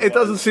Spawn was. Yeah, it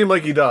doesn't seem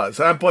like he does.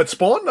 But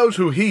Spawn knows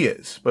who he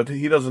is, but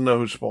he doesn't know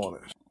who Spawn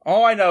is.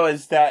 All I know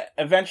is that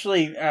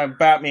eventually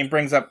Batman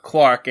brings up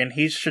Clark, and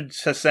he should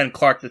send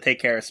Clark to take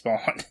care of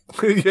Spawn.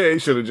 Yeah, he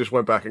should have just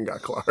went back and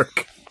got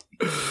Clark.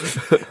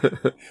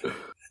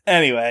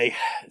 Anyway,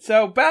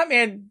 so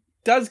Batman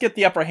does get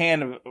the upper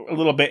hand a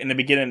little bit in the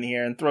beginning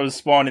here and throws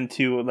Spawn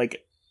into,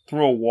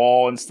 through a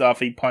wall and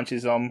stuff. He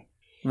punches him.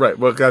 Right,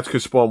 well, that's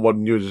because Spawn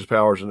wouldn't use his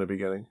powers in the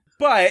beginning.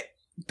 But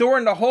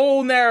during the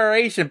whole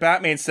narration,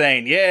 Batman's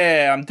saying,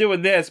 yeah, I'm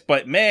doing this,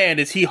 but man,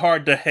 is he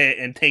hard to hit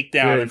and take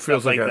down and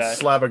stuff like that. It feels like a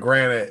slab of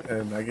granite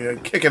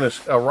and kicking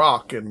a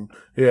rock and,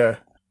 yeah.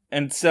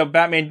 And so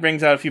Batman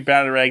brings out a few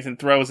batarangs and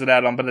throws it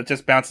at him, but it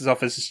just bounces off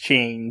his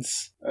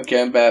chains.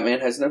 Again, Batman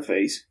has no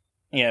face.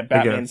 Yeah,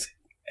 Batman's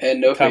and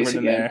no covered face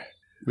in again.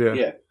 there.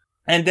 Yeah.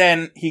 And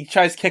then he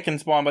tries kicking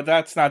Spawn, but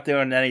that's not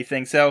doing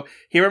anything. So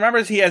he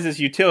remembers he has his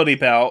utility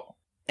belt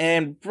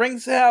and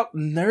brings out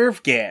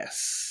nerve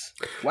gas.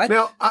 What?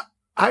 Now,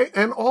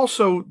 and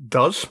also,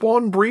 does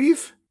Spawn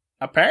breathe?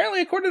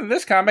 Apparently, according to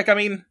this comic, I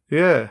mean...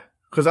 Yeah,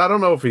 because I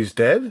don't know if he's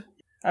dead.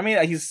 I mean,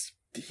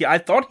 I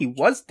thought he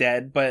was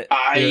dead, but...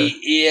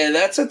 Yeah,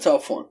 that's a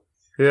tough one.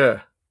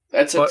 Yeah.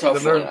 That's a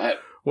tough one.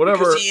 Whatever.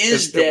 Because he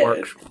is dead. It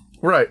works.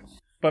 Right.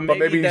 But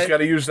maybe he's got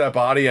to use that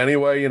body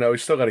anyway.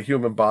 He's still got a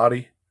human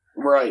body.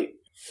 Right.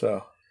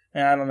 So.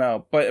 Yeah, I don't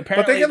know. But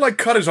apparently... But they can,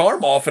 cut his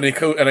arm off and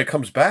it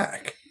comes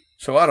back.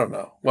 So I don't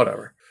know.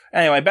 Whatever.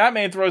 Anyway,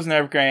 Batman throws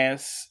nerve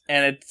gas,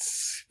 and it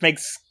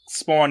makes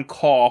Spawn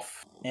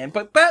cough.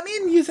 But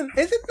Batman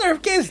isn't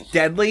nerve gas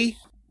deadly?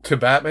 To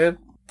Batman?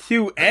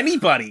 To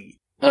anybody.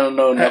 I don't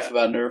know enough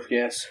about nerve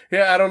gas.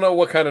 Yeah, I don't know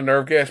what kind of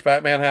nerve gas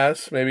Batman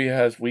has. Maybe he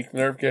has weak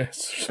nerve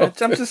gas or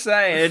something. I'm just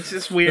saying, it's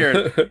just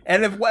weird.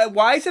 And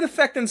why is it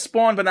affecting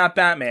Spawn but not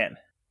Batman?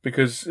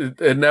 Because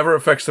it never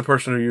affects the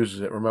person who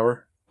uses it,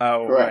 remember?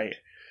 Oh, right.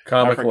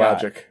 Comic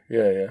logic.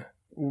 Yeah.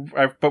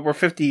 But we're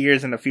 50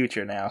 years in the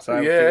future now, so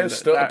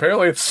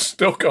apparently it's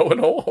still going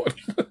on.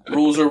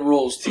 Rules are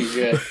rules,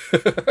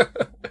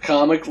 TJ.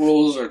 Comic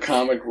rules are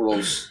comic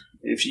rules.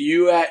 If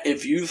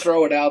you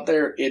throw it out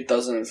there, it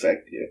doesn't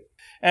affect you.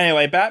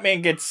 Anyway,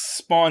 Batman gets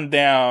Spawn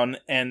down,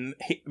 and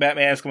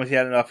Batman asks him if he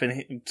had enough,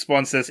 and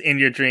Spawn says, "In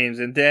your dreams."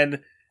 And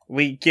then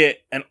we get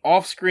an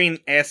off-screen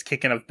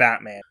ass-kicking of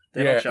Batman.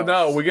 We get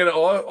an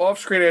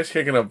off-screen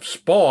ass-kicking of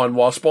Spawn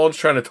while Spawn's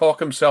trying to talk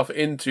himself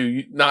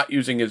into not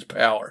using his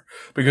power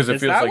because it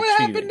feels like cheating. Is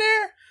that what happened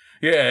there?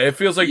 Yeah, it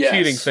feels like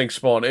cheating, thinks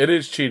Spawn. It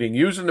is cheating.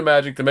 Using the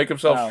magic to make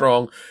himself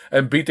strong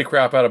and beat the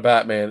crap out of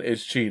Batman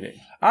is cheating.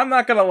 I'm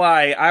not gonna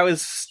lie, I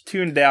was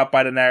tuned out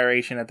by the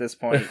narration at this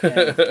point.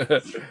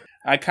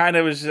 I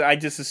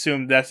just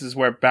assumed this is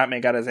where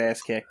Batman got his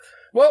ass kicked.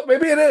 Well,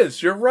 maybe it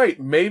is. You're right.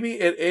 Maybe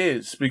it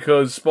is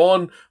because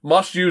Spawn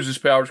must use his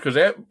powers because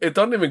it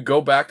doesn't even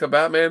go back to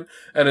Batman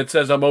and it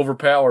says, "I'm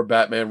overpowered."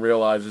 Batman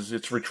realizes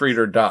it's retreat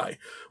or die,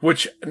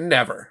 which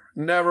never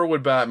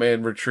would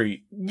Batman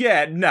retreat.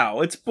 Yeah,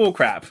 no, it's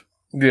bullcrap.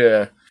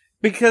 Yeah.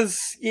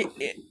 Because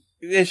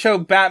they show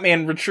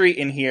Batman retreat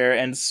in here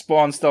and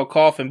Spawn still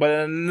coughing, but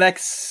in the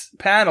next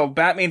panel,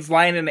 Batman's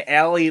lying in the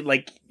alley,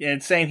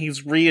 and saying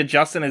he's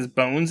readjusting his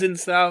bones and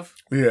stuff.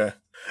 Yeah.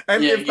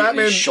 And if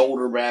Batman his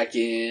shoulder back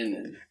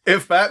in,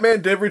 if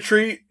Batman did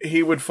retreat,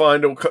 he would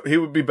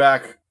be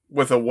back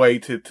with a way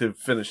to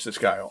finish this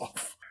guy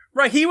off.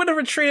 Right, he would have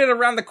retreated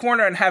around the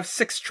corner and have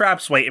 6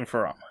 traps waiting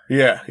for him.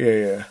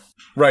 Yeah.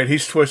 Right, he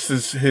puts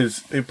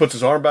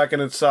his arm back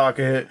in its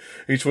socket.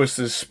 He twists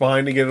his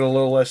spine to get it a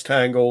little less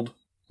tangled.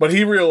 But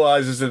he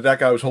realizes that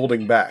guy was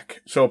holding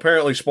back. So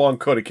apparently Spawn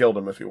could have killed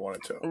him if he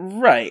wanted to.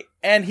 Right,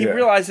 and he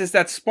realizes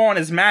that Spawn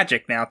is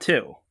magic now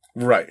too.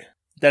 Right.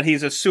 That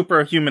he's a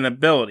superhuman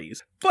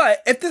abilities.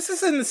 But if this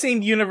is in the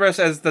same universe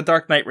as The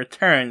Dark Knight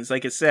Returns,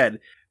 like I said,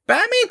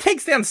 Batman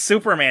takes down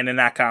Superman in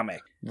that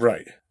comic.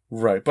 Right.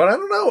 But I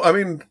don't know. I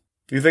mean,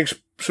 do you think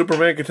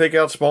Superman could take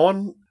out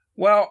Spawn?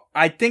 Well,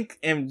 I think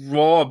in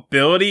raw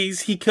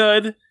abilities he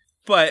could,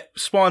 but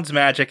Spawn's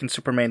magic and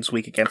Superman's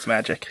weak against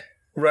magic.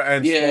 Right,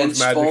 and Spawn's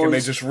magic, and they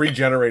just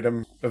regenerate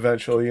him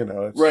eventually,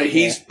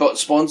 But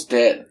Spawn's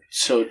dead,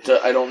 so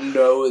I don't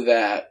know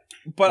that.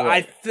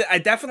 But I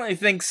definitely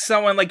think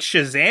someone like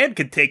Shazam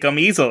could take him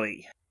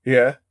easily.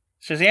 Yeah.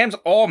 Shazam's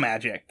all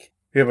magic.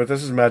 Yeah, but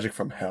this is magic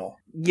from hell.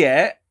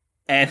 Yeah,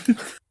 and...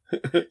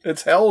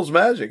 It's hell's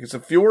magic. It's a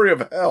fury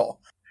of hell.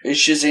 Is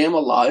Shazam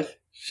alive?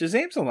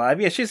 Shazam's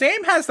alive. Yeah,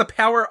 Shazam has the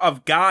power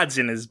of gods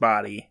in his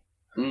body.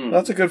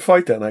 That's a good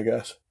fight then, I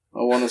guess. I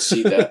want to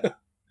see that.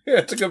 Yeah,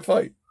 it's a good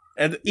fight.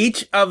 And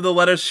each of the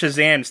letters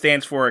Shazam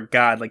stands for a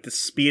god, like the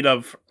speed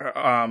of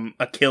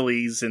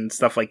Achilles and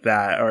stuff like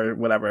that, or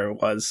whatever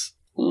it was.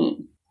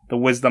 the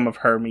wisdom of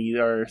Hermes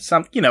or it's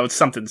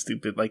something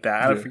stupid like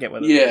that. I don't forget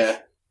what it is. Yeah.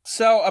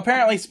 So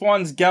apparently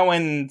Spawn's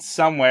going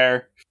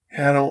somewhere.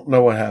 I don't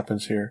know what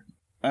happens here.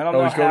 I don't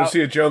know. He's going to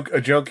see a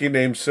junkie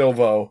named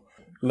Silvo.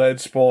 Led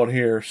Spawn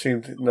here.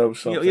 Seemed to know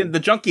something. The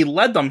junkie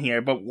led them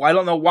here, but I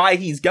don't know why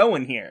he's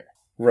going here.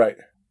 Right.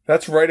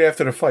 That's right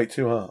after the fight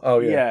too, huh? Oh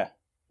yeah. Yeah.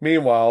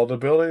 Meanwhile, the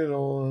building.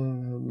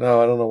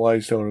 No, I don't know why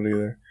he's doing it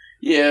either.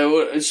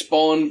 Yeah,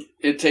 Spawn.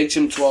 It takes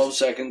him 12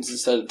 seconds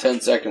instead of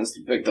 10 seconds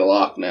to pick the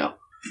lock now.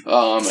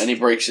 And he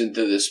breaks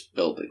into this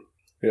building.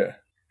 Yeah.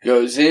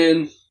 Goes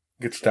in.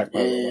 Gets attacked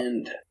by the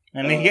robot.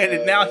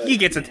 And now he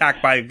gets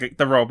attacked by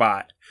the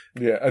robot.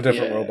 Yeah, a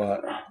different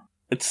robot.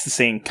 It's the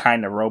same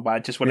kind of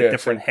robot, just with a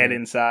different head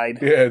inside.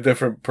 Yeah, a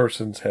different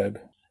person's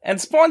head. And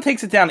Spawn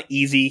takes it down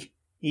easy.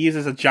 He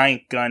uses a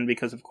giant gun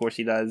because, of course,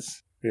 he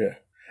does. Yeah.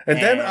 And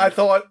then I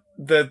thought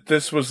that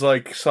this was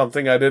like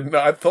something I didn't know.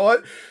 I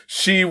thought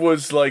she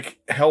was like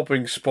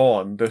helping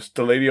Spawn,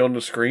 the lady on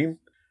the screen.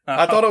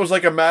 I thought it was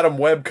like a Madam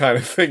Web kind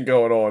of thing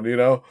going on,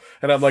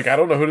 And I'm like, I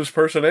don't know who this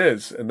person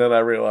is. And then I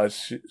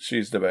realized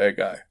she's the bad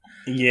guy.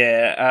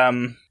 Yeah,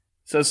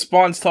 so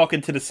Spawn's talking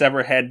to the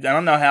severed head. I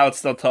don't know how it's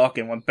still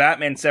talking. When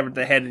Batman severed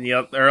the head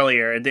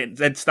earlier,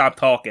 it stopped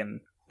talking.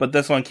 But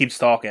this one keeps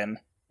talking.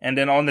 And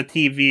then on the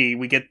TV,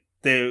 we get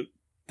the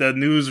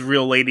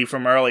newsreel lady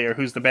from earlier,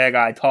 who's the bad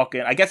guy,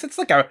 talking. I guess it's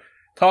like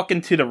talking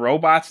to the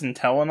robots and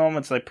telling them.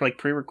 It's like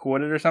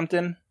pre-recorded or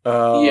something.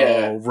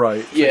 Yeah,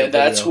 right. Yeah,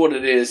 that's what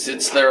it is.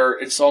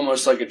 It's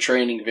almost like a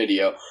training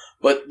video.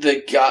 But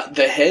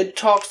the head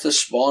talks to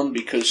Spawn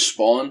because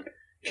Spawn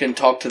can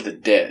talk to the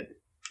dead.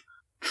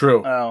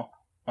 True. Oh,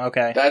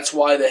 okay. That's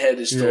why the head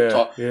is still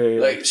talking. Yeah.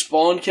 Like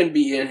Spawn can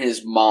be in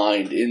his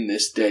mind, in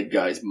this dead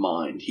guy's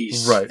mind.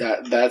 He's right.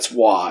 That's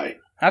why.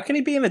 How can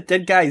he be in a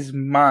dead guy's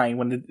mind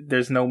when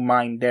there's no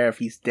mind there if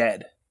he's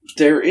dead?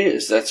 There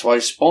is. That's why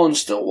Spawn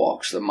still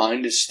walks. The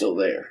mind is still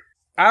there.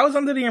 I was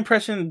under the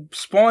impression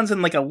Spawn's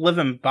in like a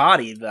living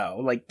body,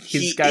 though. Like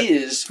he's got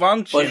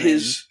function.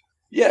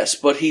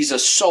 But he's a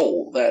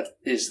soul that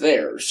is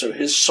there, so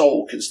his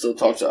soul can still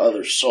talk to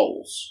other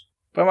souls.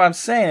 But what I'm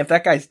saying, if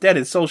that guy's dead,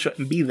 his soul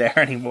shouldn't be there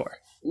anymore.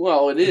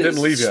 Well, it is. It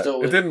didn't leave yet.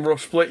 It didn't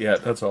split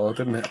yet. That's all.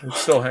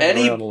 It's still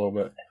hanging around a little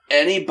bit.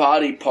 Any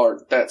body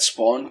part that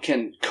Spawn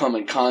can come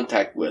in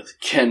contact with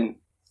can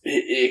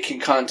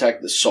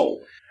contact the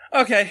soul.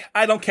 Okay,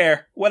 I don't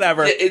care.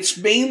 Whatever. It's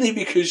mainly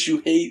because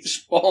you hate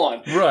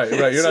Spawn. Right.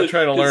 You're not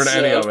trying to learn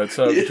any of it,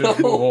 so just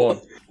move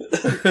on.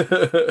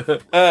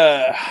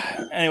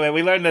 Anyway,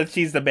 we learned that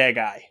she's the bad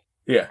guy.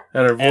 Yeah,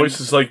 and her voice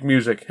is like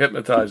music,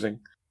 hypnotizing.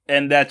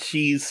 And that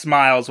she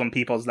smiles when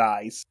people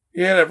dies.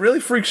 Yeah, that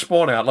really freaks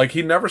Spawn out. Like,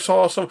 he never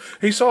saw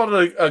he saw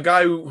a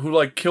guy who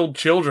like, killed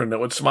children that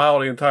would smile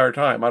the entire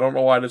time. I don't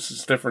know why this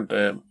is different to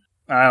him.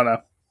 I don't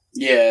know.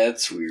 Yeah,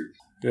 it's weird.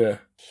 Yeah.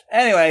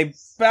 Anyway,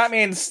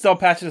 Batman's still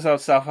patching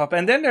himself up,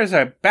 and then there's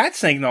a bat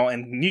signal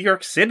in New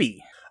York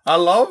City. I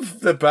love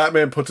that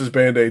Batman puts his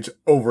Band-Aids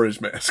over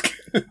his mask.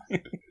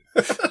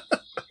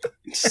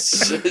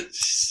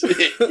 Yes.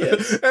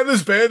 And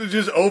his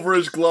bandages over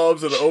his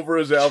gloves and over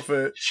his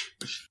outfit.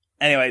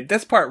 Anyway,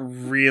 this part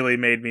really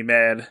made me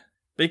mad.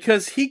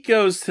 Because he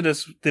goes to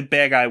the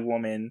bad guy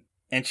woman,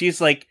 and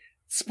she's like,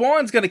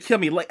 Spawn's gonna kill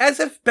me. Like, as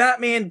if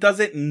Batman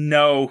doesn't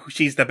know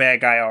she's the bad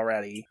guy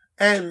already.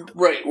 And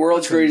right,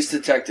 world's greatest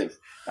detective.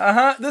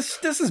 Uh-huh, this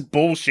is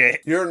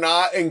bullshit. You're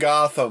not in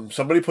Gotham.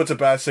 Somebody puts a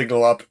bat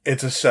signal up,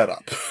 it's a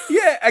setup.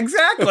 Yeah,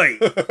 exactly.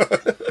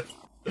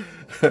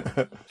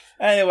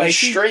 Anyway, a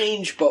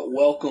strange but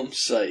welcome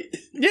sight.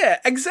 Yeah,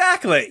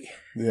 exactly.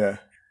 Yeah.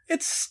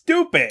 It's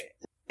stupid.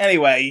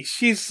 Anyway,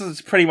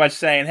 she's pretty much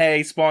saying,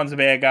 hey, Spawn's the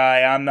bad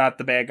guy, I'm not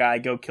the bad guy,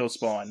 go kill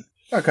Spawn.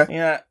 Okay.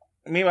 Yeah.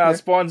 Meanwhile,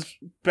 Spawn's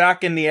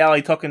back in the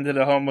alley talking to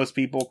the homeless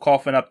people,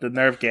 coughing up the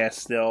nerve gas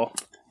still.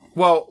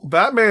 Well,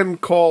 Batman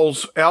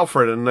calls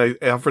Alfred, and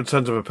Alfred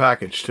sends him a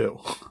package, too.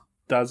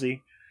 Does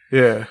he?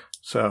 Yeah,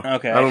 so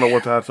okay. I don't know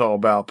what that's all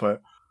about,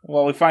 but...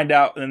 Well, we find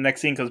out in the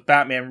next scene because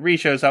Batman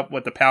re-shows up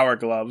with the power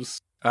gloves.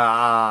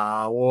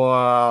 Ah,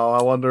 wow.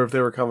 I wonder if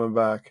they were coming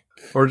back.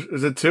 Or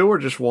is it two or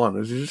just one?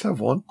 Does he just have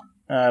one?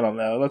 I don't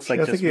know. It looks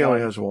like I just think he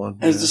only has one.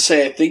 As to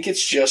say, I think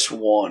it's just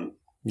one.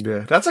 Yeah,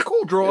 that's a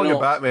cool drawing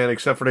of Batman,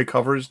 except for they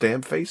cover his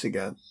damn face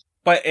again.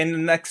 But in the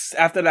next,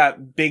 after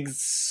that big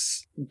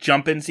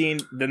jump-in scene,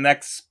 the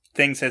next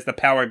thing says the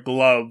power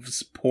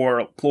gloves,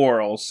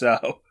 plural,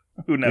 so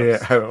who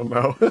knows? Yeah, I don't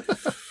know.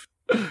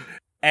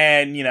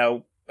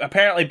 And,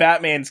 apparently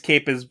Batman's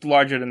cape is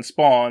larger than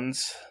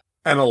Spawn's.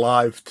 And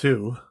alive,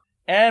 too.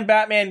 And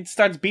Batman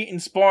starts beating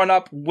Spawn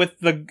up with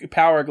the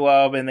power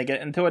glove, and they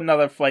get into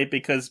another fight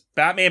because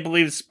Batman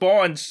believes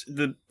Spawn's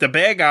the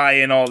bad guy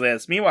in all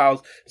this.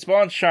 Meanwhile,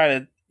 Spawn's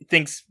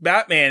thinks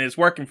Batman is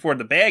working for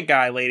the bad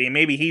guy lady, and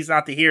maybe he's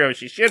not the hero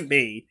she should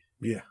be.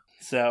 Yeah.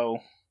 So,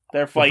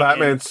 they're fighting.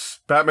 Well,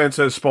 Batman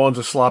says Spawn's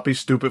a sloppy,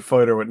 stupid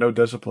fighter with no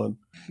discipline.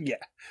 Yeah,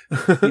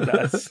 he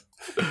does.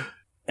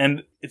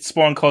 And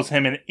Spawn calls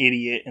him an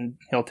idiot, and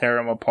he'll tear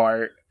him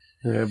apart.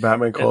 Yeah,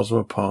 Batman calls him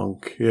a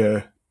punk,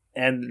 yeah.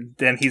 And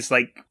then he's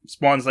like,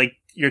 Spawn's like,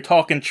 you're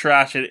talking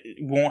trash, it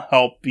won't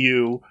help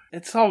you.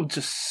 It's all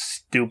just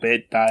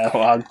stupid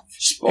dialogue.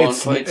 Spawn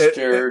fights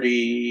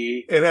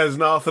dirty. It has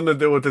nothing to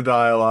do with the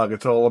dialogue.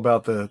 It's all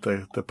about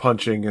the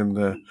punching and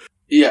the...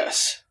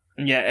 Yes.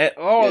 Yeah,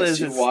 it's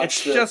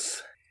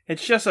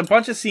just a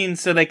bunch of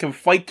scenes so they can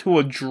fight to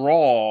a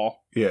draw.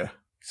 Yeah.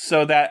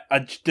 So that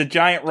the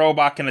giant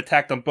robot can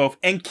attack them both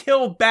and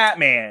kill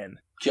Batman.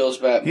 Kills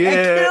Batman. Yeah.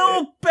 And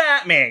kill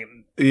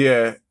Batman.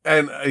 Yeah.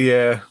 And,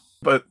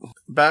 but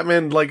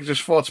Batman, like,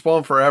 just fought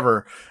Spawn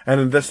forever, and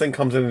then this thing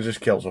comes in and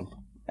just kills him.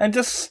 And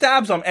just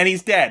stabs him, and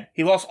he's dead.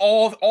 He lost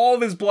all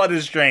of his blood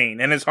is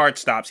drained, and his heart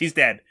stops. He's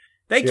dead.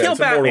 They kill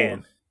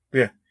Batman.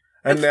 Yeah.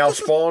 And now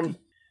Spawn...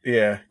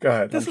 Yeah, go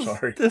ahead. I'm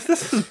sorry.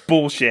 This is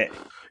bullshit.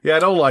 Yeah, I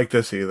don't like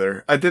this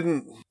either. I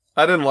didn't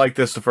like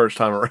this the first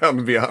time around,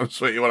 to be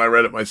honest with you, when I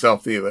read it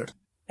myself either.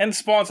 And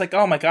Spawn's like,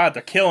 oh my god,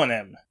 they're killing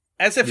him.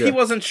 As if he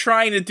wasn't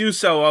trying to do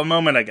so a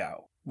moment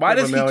ago. Why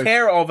does he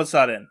care all of a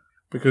sudden?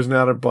 Because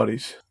now they're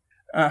buddies.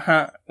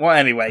 Uh-huh. Well,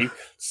 anyway,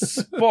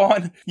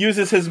 Spawn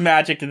uses his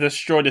magic to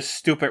destroy the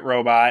stupid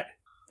robot,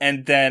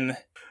 and then...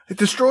 It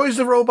destroys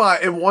the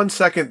robot in 1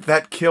 second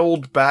that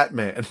killed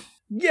Batman.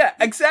 Yeah,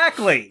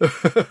 exactly!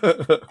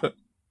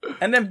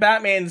 And then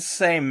Batman's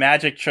saying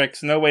magic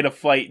tricks, no way to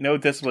fight, no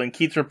discipline,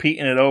 keeps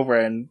repeating it over,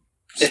 and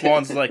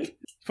Spawn's like,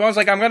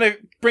 I'm gonna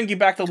bring you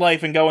back to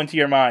life and go into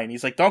your mind.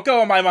 He's like, don't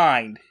go in my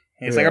mind.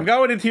 And he's like, I'm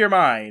going into your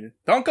mind.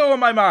 Don't go in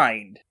my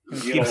mind.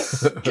 You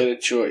don't get a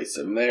choice.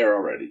 I'm there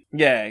already.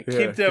 Yeah, keep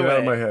doing it. Get out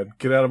of my head.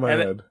 Get out of my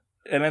head.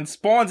 And then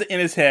Spawn's in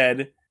his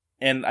head,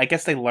 and I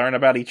guess they learn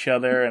about each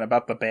other and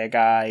about the bad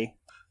guy.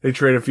 They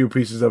trade a few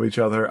pieces of each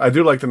other. I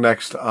do like the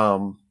next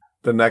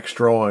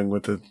drawing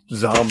with the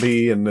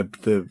zombie and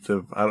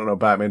the I don't know,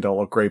 Batman don't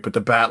look great, but the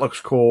bat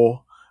looks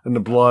cool and the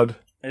blood.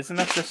 Isn't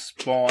that just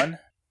Spawn?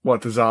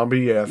 What, the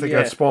zombie? Yeah, I think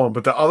that's Spawn.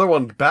 But the other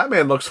one,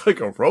 Batman looks like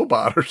a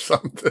robot or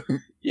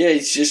something. Yeah,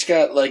 he's just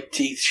got like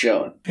teeth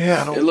showing.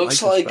 Yeah, I don't. It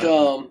looks like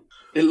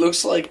it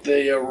looks like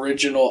the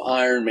original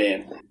Iron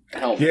Man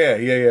helmet.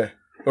 Yeah.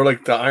 Or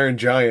like the Iron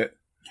Giant.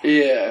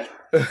 Yeah.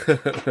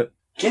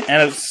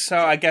 And so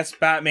I guess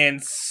Batman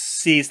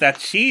sees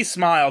that she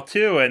smiled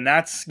too, and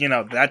that's,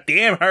 that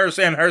damn her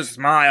and her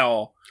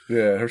smile.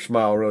 Yeah, her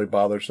smile really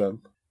bothers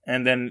them.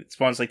 And then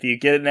Spawn's like, do you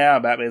get it now?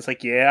 Batman's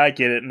like, yeah, I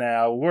get it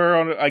now.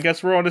 I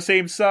guess we're on the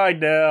same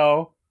side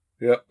now.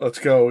 Yep, let's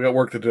go. We got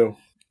work to do.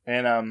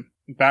 And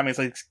Batman's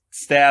like,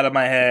 stay out of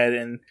my head.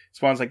 And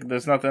Spawn's like,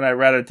 there's nothing I'd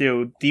rather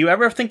do. Do you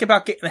ever think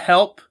about getting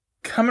help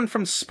coming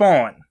from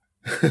Spawn?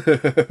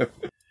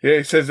 Yeah,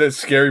 he says that's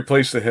a scary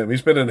place to him.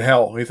 He's been in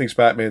hell. He thinks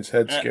Batman's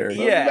head's scary.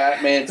 Yeah.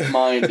 Batman's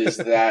mind is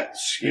that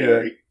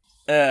scary.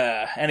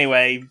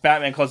 Anyway,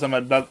 Batman calls him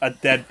a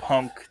dead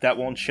punk that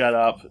won't shut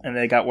up, and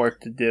they got work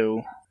to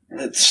do.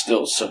 It's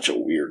still such a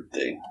weird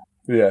thing.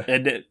 Yeah.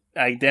 And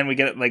then we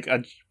get like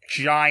a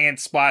giant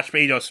splash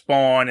page of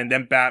Spawn and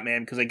then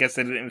Batman, because I guess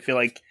they didn't feel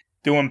like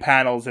doing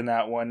panels in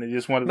that one. They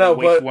just wanted to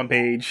waste one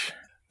page.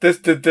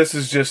 This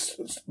is just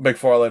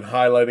McFarlane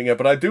highlighting it,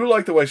 but I do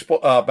like the way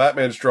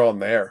Batman's drawn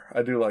there.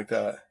 I do like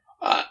that.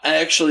 I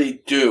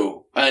actually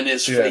do, and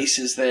his face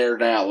is there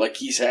now. Like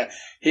he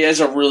has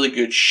a really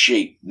good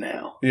shape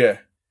now. Yeah.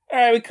 All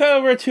right, we cut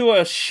over to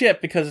a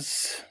ship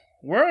because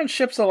we're on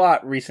ships a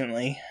lot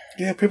recently.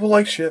 Yeah, people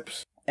like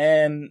ships.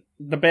 And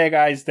the bad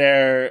guy's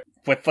there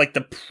with like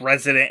the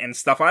president and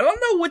stuff. I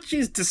don't know what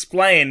she's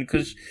displaying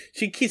because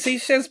she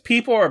says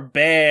people are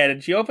bad,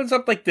 and she opens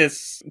up like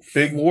this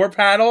big floor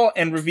panel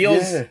and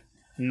reveals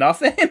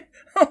nothing.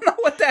 I don't know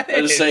what that is.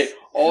 I just say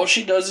all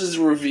she does is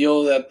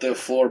reveal that the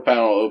floor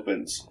panel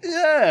opens.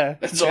 Yeah,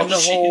 that's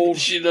all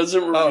she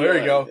doesn't reveal. Oh, here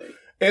you go. Anything.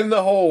 In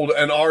the hold,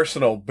 an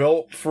arsenal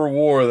built for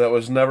war that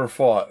was never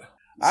fought.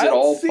 Is it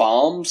all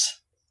bombs?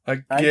 I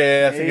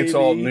think it's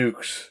all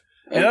nukes.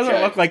 It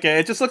doesn't look like it.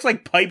 It just looks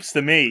like pipes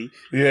to me.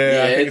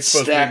 Yeah, I think it's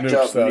supposed to be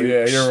nukes, though.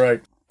 Yeah, you're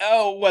right.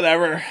 Oh,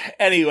 whatever.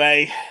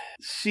 Anyway,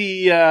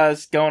 she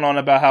is going on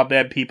about how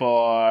bad people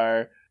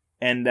are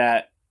and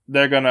that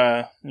they're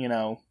gonna,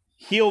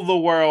 heal the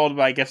world,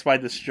 I guess, by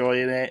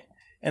destroying it.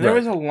 And there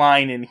was a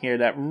line in here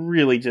that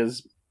really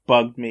just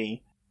bugged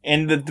me.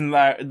 In the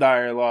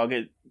dialogue,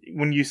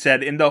 when you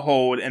said, in the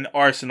hold, an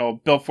arsenal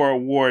built for a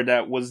war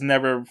that was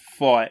never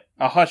fought.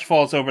 A hush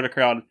falls over the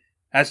crowd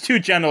as two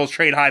generals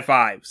trade high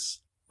fives.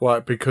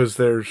 What, because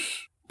there's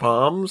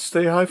bombs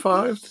they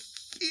high-fived?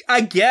 I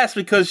guess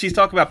because she's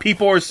talking about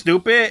people are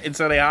stupid, and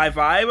so they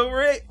high-five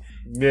over it.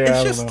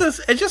 Yeah,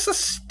 it's just a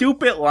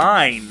stupid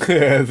line.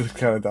 Yeah, it's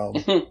kind of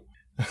dumb.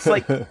 It's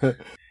like,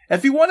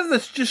 if you wanted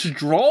to just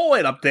draw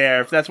it up there,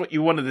 if that's what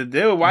you wanted to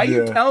do, why are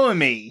you telling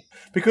me?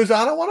 Because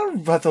I don't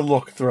want to have to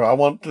look through. I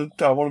want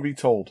to be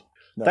told.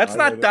 No, that's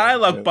not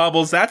dialogue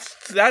bubbles.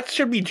 That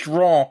should be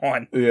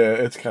drawn. Yeah,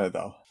 it's kind of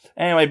dumb.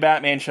 Anyway,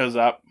 Batman shows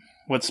up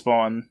with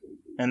Spawn,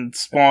 and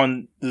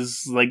Spawn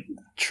is like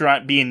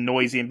being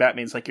noisy, and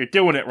Batman's like, "You're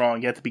doing it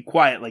wrong. You have to be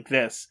quiet like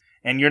this,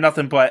 and you're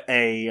nothing but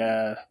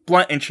a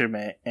blunt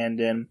instrument." And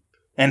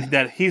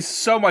that he's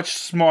so much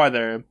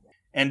smarter,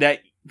 and that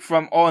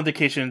from all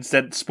indications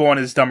that Spawn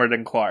is dumber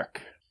than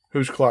Clark.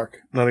 Who's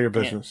Clark? None of your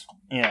business.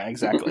 Yeah,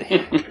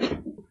 exactly.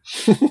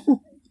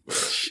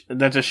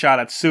 There's a shot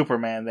at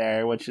Superman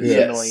there, which is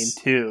annoying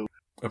too.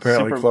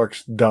 Apparently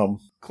Clark's dumb.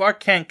 Clark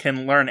Kent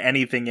can learn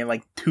anything in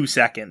like 2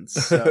 seconds.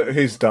 So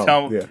he's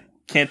dumb.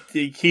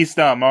 He's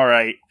dumb. All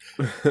right.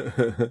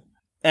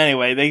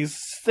 Anyway, they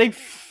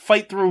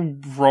fight through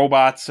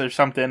robots or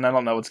something. I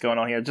don't know what's going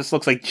on here. It just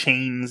looks like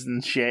chains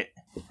and shit.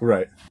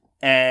 Right.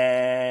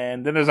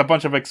 And then there's a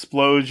bunch of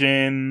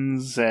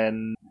explosions,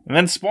 and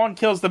then Spawn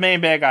kills the main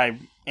bad guy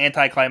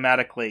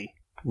anticlimactically.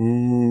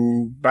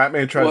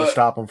 Batman tries to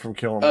stop him from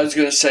killing him. I was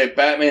going to say,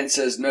 Batman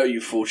says, no,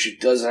 you fool, she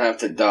doesn't have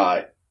to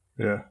die.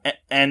 Yeah.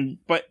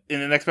 But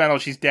in the next battle,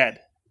 she's dead.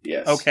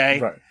 Yes. Okay.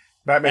 Right.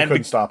 Batman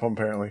couldn't stop him,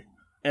 apparently.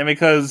 And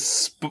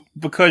because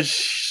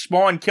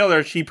Spawn killed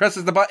her, she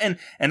presses the button,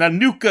 and a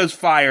nuke goes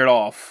fired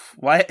off.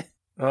 What?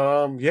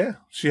 Yeah.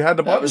 She had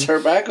the button. That was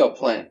her backup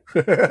plan.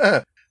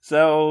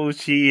 So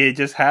she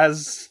just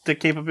has the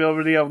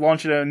capability of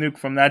launching a nuke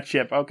from that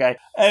ship. Okay.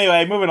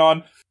 Anyway, moving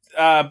on.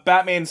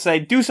 Batman say,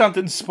 "Do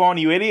something, Spawn,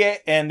 you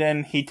idiot!" And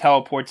then he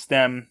teleports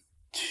them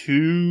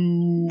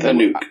to the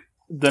nuke.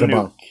 The nuke.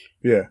 Bomb.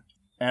 Yeah.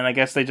 And I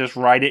guess they just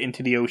ride it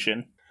into the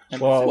ocean.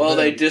 Well,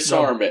 they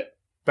disarm it.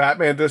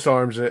 Batman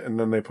disarms it, and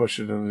then they push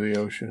it into the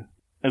ocean.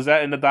 Is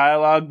that in the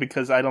dialogue?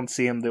 Because I don't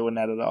see him doing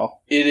that at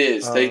all. It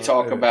is. They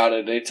talk about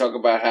it. They talk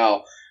about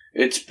how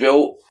it's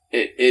built.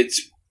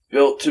 It's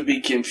built to be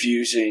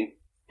confusing.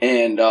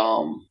 And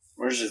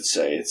where does it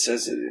say? It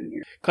says it in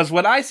here. Because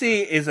what I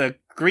see is a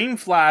green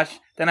flash,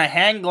 then a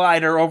hang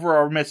glider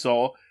over a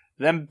missile,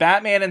 then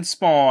Batman and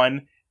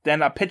Spawn,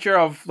 then a picture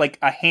of like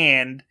a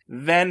hand,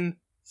 then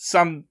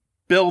some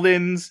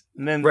buildings,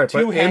 and then but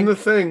in the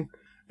thing,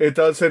 it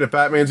does say that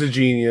Batman's a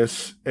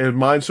genius, and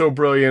mind's so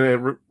brilliant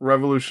it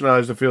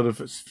revolutionized the field of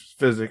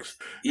physics.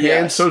 Yes.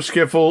 Hands so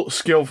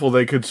skillful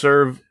they could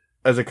serve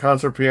as a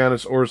concert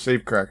pianist or a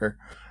safecracker.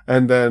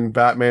 And then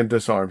Batman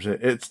disarms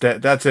it. It's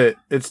dead. That's it.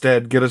 It's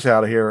dead. Get us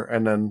out of here.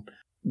 And then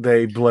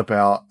they blip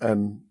out,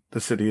 and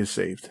the city is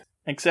saved.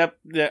 Except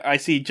that I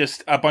see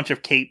just a bunch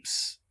of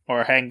capes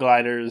or hang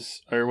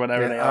gliders or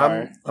whatever they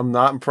are. I'm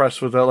not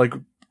impressed with that. Like,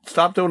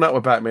 stop doing that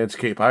with Batman's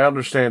cape. I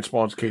understand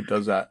Spawn's cape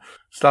does that.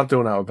 Stop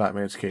doing that with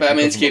Batman's cape.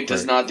 Batman's cape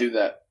does not do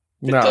that.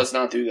 It does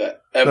not do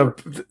that. Ever.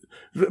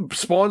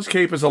 Spawn's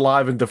cape is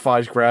alive and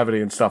defies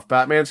gravity and stuff.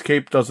 Batman's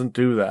cape doesn't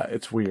do that.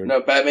 It's weird.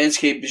 No, Batman's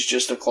cape is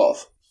just a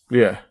cloth.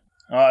 Yeah.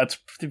 It's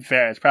to be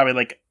fair. It's probably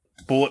like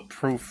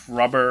bulletproof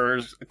rubber,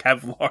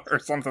 Kevlar, or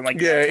something like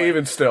that. Yeah,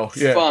 even still.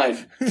 Yeah.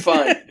 Fine.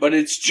 But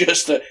it is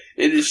just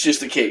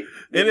a cape.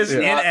 It is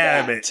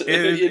inanimate.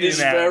 It is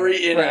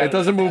very inanimate. Right, it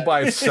doesn't move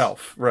by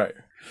itself. Right.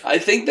 I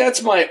think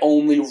that's my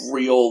only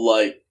real,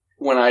 like,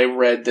 when I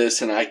read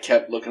this and I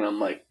kept looking, I'm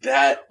like,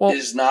 that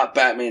is not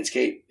Batman's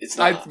cape. It's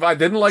not. I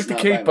didn't like the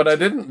cape, but I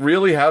didn't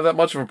really have that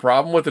much of a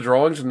problem with the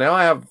drawings, and now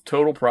I have a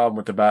total problem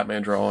with the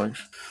Batman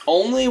drawings.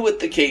 Only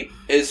with the cape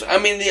is, I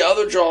mean, the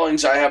other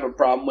drawings I have a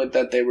problem with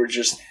that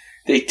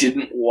they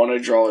didn't want to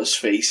draw his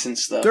face and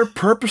stuff. They're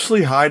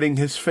purposely hiding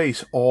his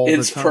face all the time.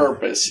 It's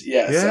purpose,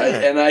 yes.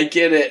 Yeah. I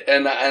get it,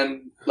 and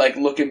like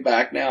looking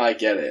back now, I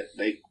get it.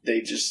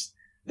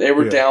 They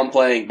were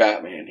downplaying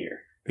Batman here.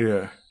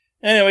 Yeah.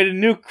 Anyway, the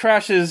nuke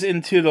crashes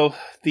into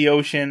the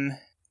ocean.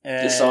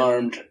 And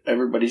disarmed.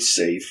 Everybody's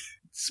safe.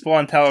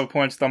 Spawn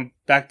teleports them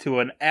back to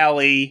an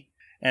alley,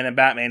 and then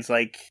Batman's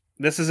like,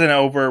 "This isn't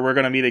over. We're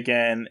gonna meet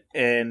again."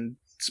 And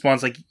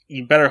Spawn's like,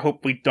 "You better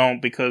hope we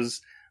don't,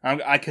 because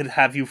I could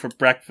have you for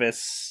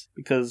breakfast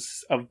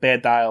because of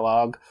bad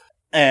dialogue."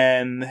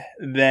 And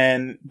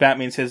then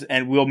Batman says,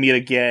 "And we'll meet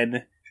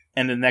again,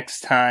 and the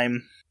next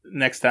time.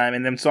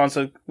 And then Spawn's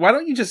like, "Why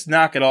don't you just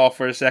knock it off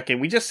for a second?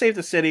 We just saved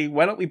the city.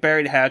 Why don't we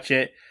bury the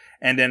hatchet?"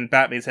 And then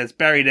Batman says,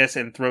 "Bury this,"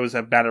 and throws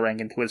a batarang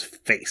into his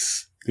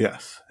face.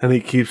 Yes. And he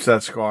keeps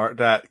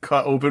that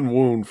cut open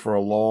wound for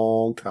a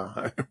long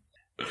time.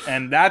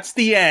 And that's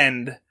the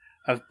end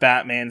of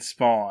Batman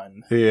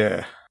Spawn.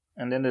 Yeah.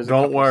 And then there's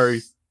Don't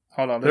worry.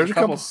 Hold on. There's a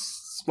couple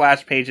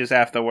splash pages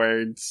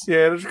afterwards.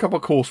 Yeah, there's a couple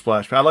cool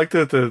splash pages. I like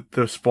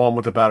the Spawn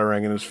with the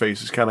batarang in his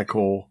face. It's kind of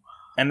cool.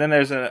 And then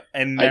there's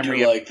in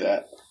memory like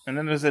that. And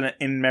then there's an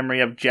in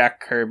memory of Jack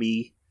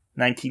Kirby,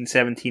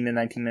 1917 and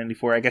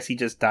 1994. I guess he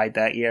just died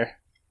that year.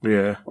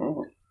 Yeah.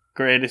 Oh.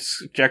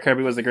 Jack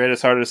Kirby was the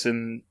greatest artist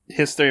in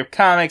history of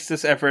comics.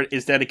 This effort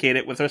is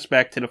dedicated with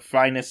respect to the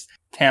finest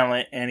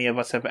talent any of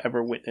us have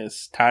ever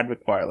witnessed, Todd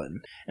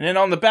McFarlane. And then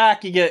on the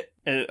back, you get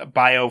a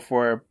bio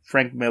for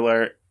Frank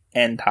Miller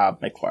and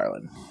Todd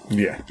McFarlane.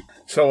 Yeah.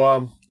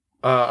 So,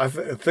 I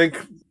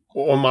think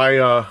on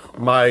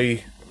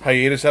my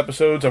hiatus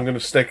episodes, I'm going to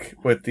stick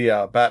with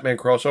the Batman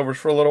crossovers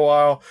for a little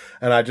while,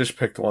 and I just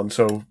picked one,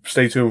 so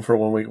stay tuned for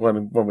when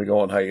we go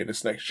on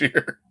hiatus next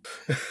year.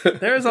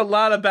 There's a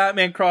lot of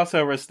Batman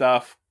crossover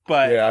stuff,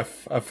 but yeah,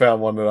 I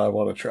found one that I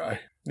want to try.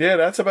 Yeah,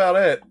 that's about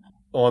it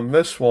on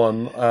this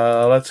one.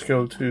 Let's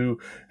go to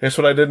Guess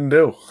What I Didn't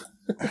Do.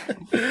 I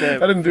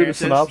didn't do the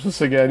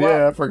synopsis again. Well,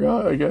 yeah, I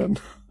forgot again.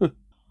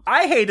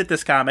 I hated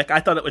this comic.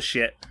 I thought it was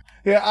shit.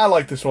 Yeah, I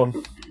like this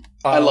one.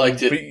 I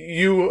liked it. But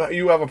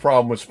you have a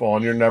problem with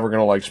Spawn. You're never going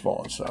to like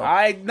Spawn. So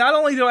not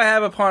only do I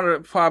have a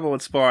problem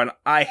with Spawn,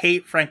 I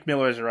hate Frank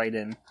Miller's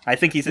writing. I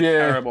think he's a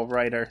terrible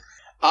writer.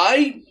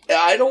 I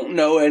don't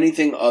know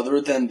anything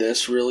other than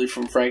this really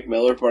from Frank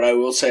Miller, but I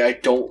will say I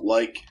don't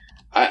like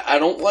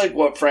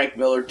what Frank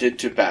Miller did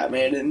to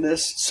Batman in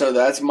this, so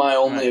that's my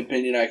only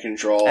opinion I can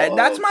draw. And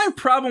that's my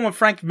problem with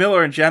Frank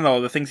Miller in general,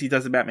 the things he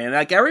does to Batman.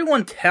 Like,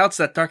 everyone touts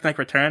that Dark Knight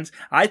Returns.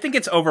 I think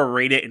it's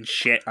overrated and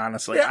shit,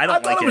 honestly. Yeah, I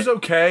thought it was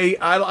okay.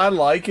 I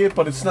like it,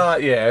 but it's not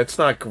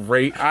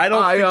great. I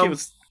don't think it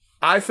was...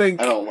 I think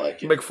I don't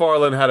like it.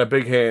 McFarlane had a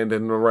big hand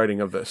in the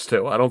writing of this,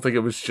 too. I don't think it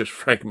was just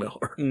Frank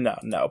Miller.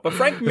 No. But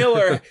Frank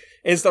Miller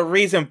is the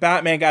reason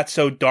Batman got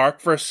so dark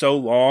for so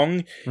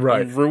long.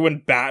 Right. And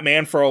ruined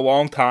Batman for a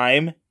long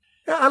time.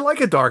 Yeah, I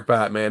like a dark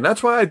Batman.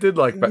 That's why I did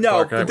like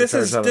Dark Knight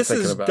Returns. This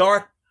is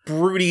dark,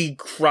 broody,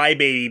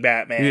 crybaby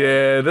Batman.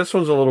 Yeah, this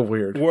one's a little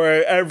weird.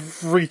 Where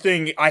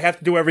I have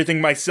to do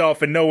everything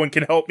myself and no one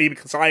can help me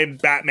because I am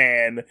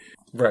Batman.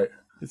 Right.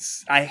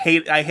 I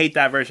hate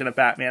that version of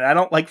Batman. I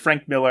don't like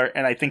Frank Miller,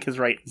 and I think his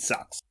writing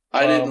sucks.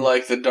 I didn't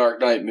like the Dark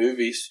Knight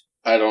movies.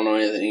 I don't know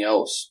anything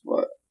else,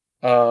 but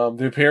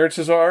the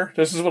appearances are.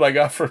 This is what I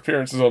got for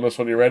appearances on this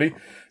one. You ready?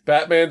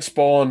 Batman,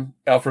 Spawn,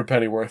 Alfred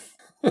Pennyworth.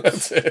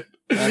 That's it.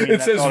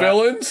 It says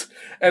villains,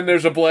 and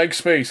there's a blank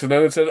space, and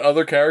then it said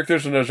other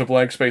characters, and there's a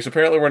blank space.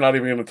 Apparently, we're not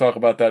even going to talk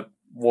about that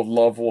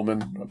Love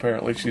woman.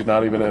 Apparently, she's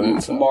not even in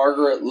it. So.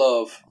 Margaret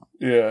Love.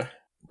 Yeah.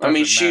 I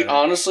mean, she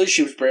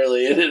was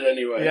barely in it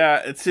anyway.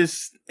 Yeah,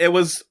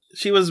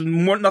 she was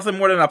nothing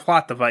more than a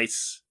plot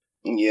device.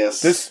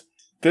 Yes.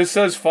 This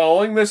says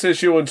following this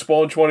issue in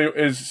Spawn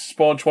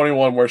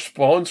 21, where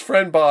Spawn's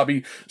friend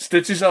Bobby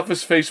stitches up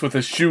his face with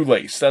a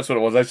shoelace. That's what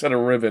it was. I said a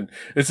ribbon.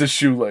 It's a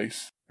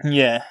shoelace.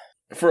 Yeah.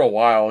 For a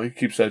while, he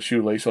keeps that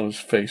shoelace on his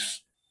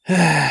face.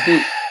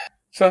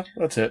 So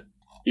that's it.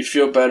 You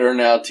feel better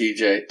now,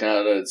 TJ,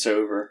 now that it's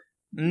over.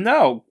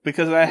 No,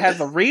 because I had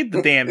to read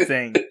the damn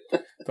thing.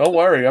 Don't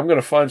worry, I'm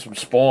going to find some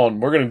Spawn.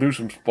 We're going to do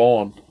some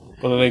Spawn,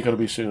 but it ain't going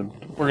to be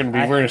soon. We're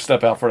going to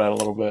step out for that a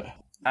little bit.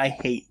 I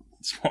hate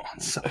Spawn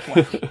so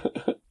much.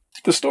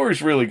 The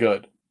story's really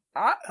good.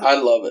 I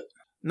love it.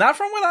 Not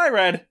from what I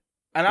read.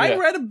 And I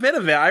read a bit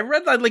of it. I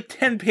read like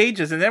 10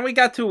 pages, and then we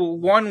got to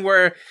one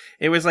where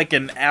it was like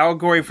an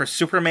allegory for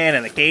Superman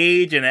in a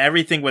cage, and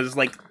everything was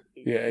like...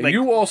 Yeah,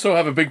 you also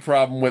have a big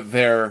problem with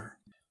their...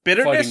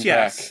 Bitterness,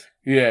 yes. Back.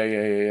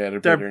 Yeah, their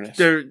bitterness.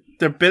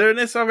 Their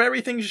bitterness of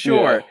everything,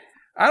 sure. Yeah.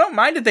 I don't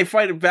mind that they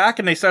fight it back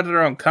and they started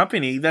their own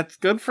company. That's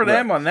good for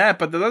them on that,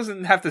 but that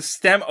doesn't have to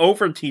stem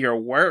over to your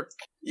work.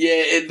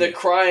 Yeah, the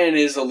crying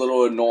is a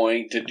little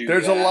annoying to do.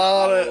 There's a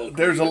lot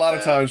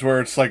of times where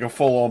it's like a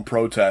full-on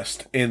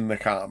protest in the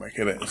comic.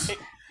 It is.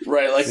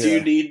 Right, like do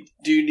you need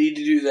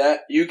to do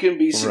that? You can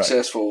be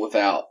successful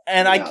without.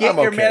 And I get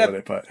you're mad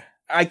at it,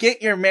 I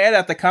get you're mad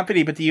at the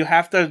company, but do you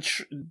have to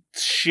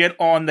shit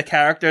on the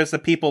characters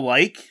that people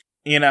like?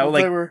 You know,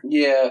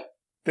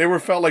 they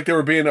felt like they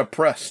were being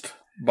oppressed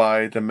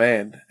by the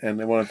man, and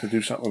they wanted to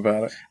do something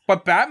about it.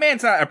 But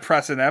Batman's not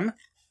oppressing them.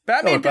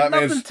 Batman did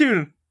nothing to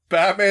them.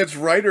 Batman's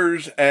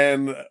writers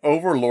and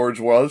overlords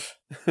was.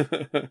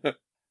 But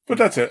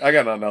that's it. I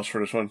got nothing else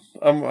for this one.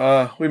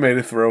 We made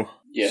it through.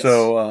 Yes.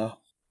 So,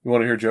 you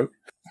want to hear a joke?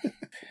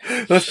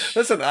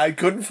 Listen, I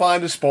couldn't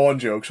find a Spawn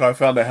joke, so I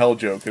found a hell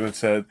joke, and it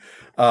said,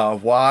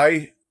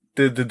 why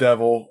did the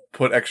devil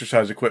put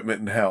exercise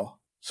equipment in hell?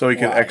 So he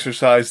can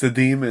exercise the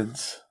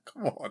demons.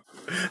 Come on.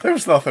 There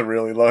was nothing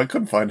really. I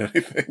couldn't find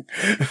anything.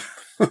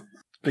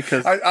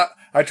 Because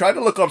I tried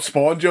to look up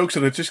Spawn jokes,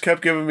 and it just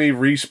kept giving me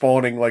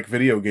respawning like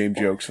video game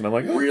jokes, and I'm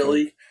like,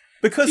 really?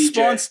 Because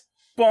TJ,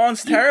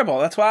 Spawn's terrible.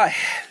 That's why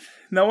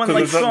no one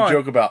likes Spawn. There's nothing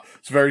to joke about.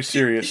 It's very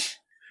serious.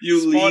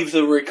 You leave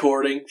the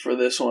recording for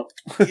this one.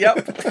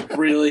 Yep.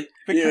 Really?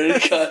 Really?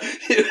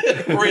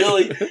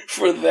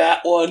 For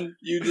that one,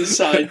 you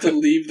decide to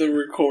leave the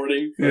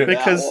recording for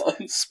because that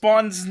one?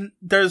 Spawn's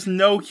there's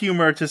no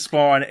humor to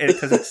Spawn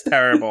because it's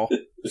terrible.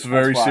 It's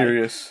very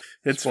serious.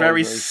 It's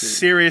very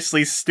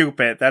seriously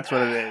stupid. That's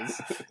what it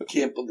is. I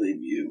can't believe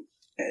you.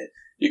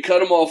 You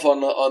cut him off on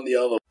the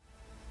other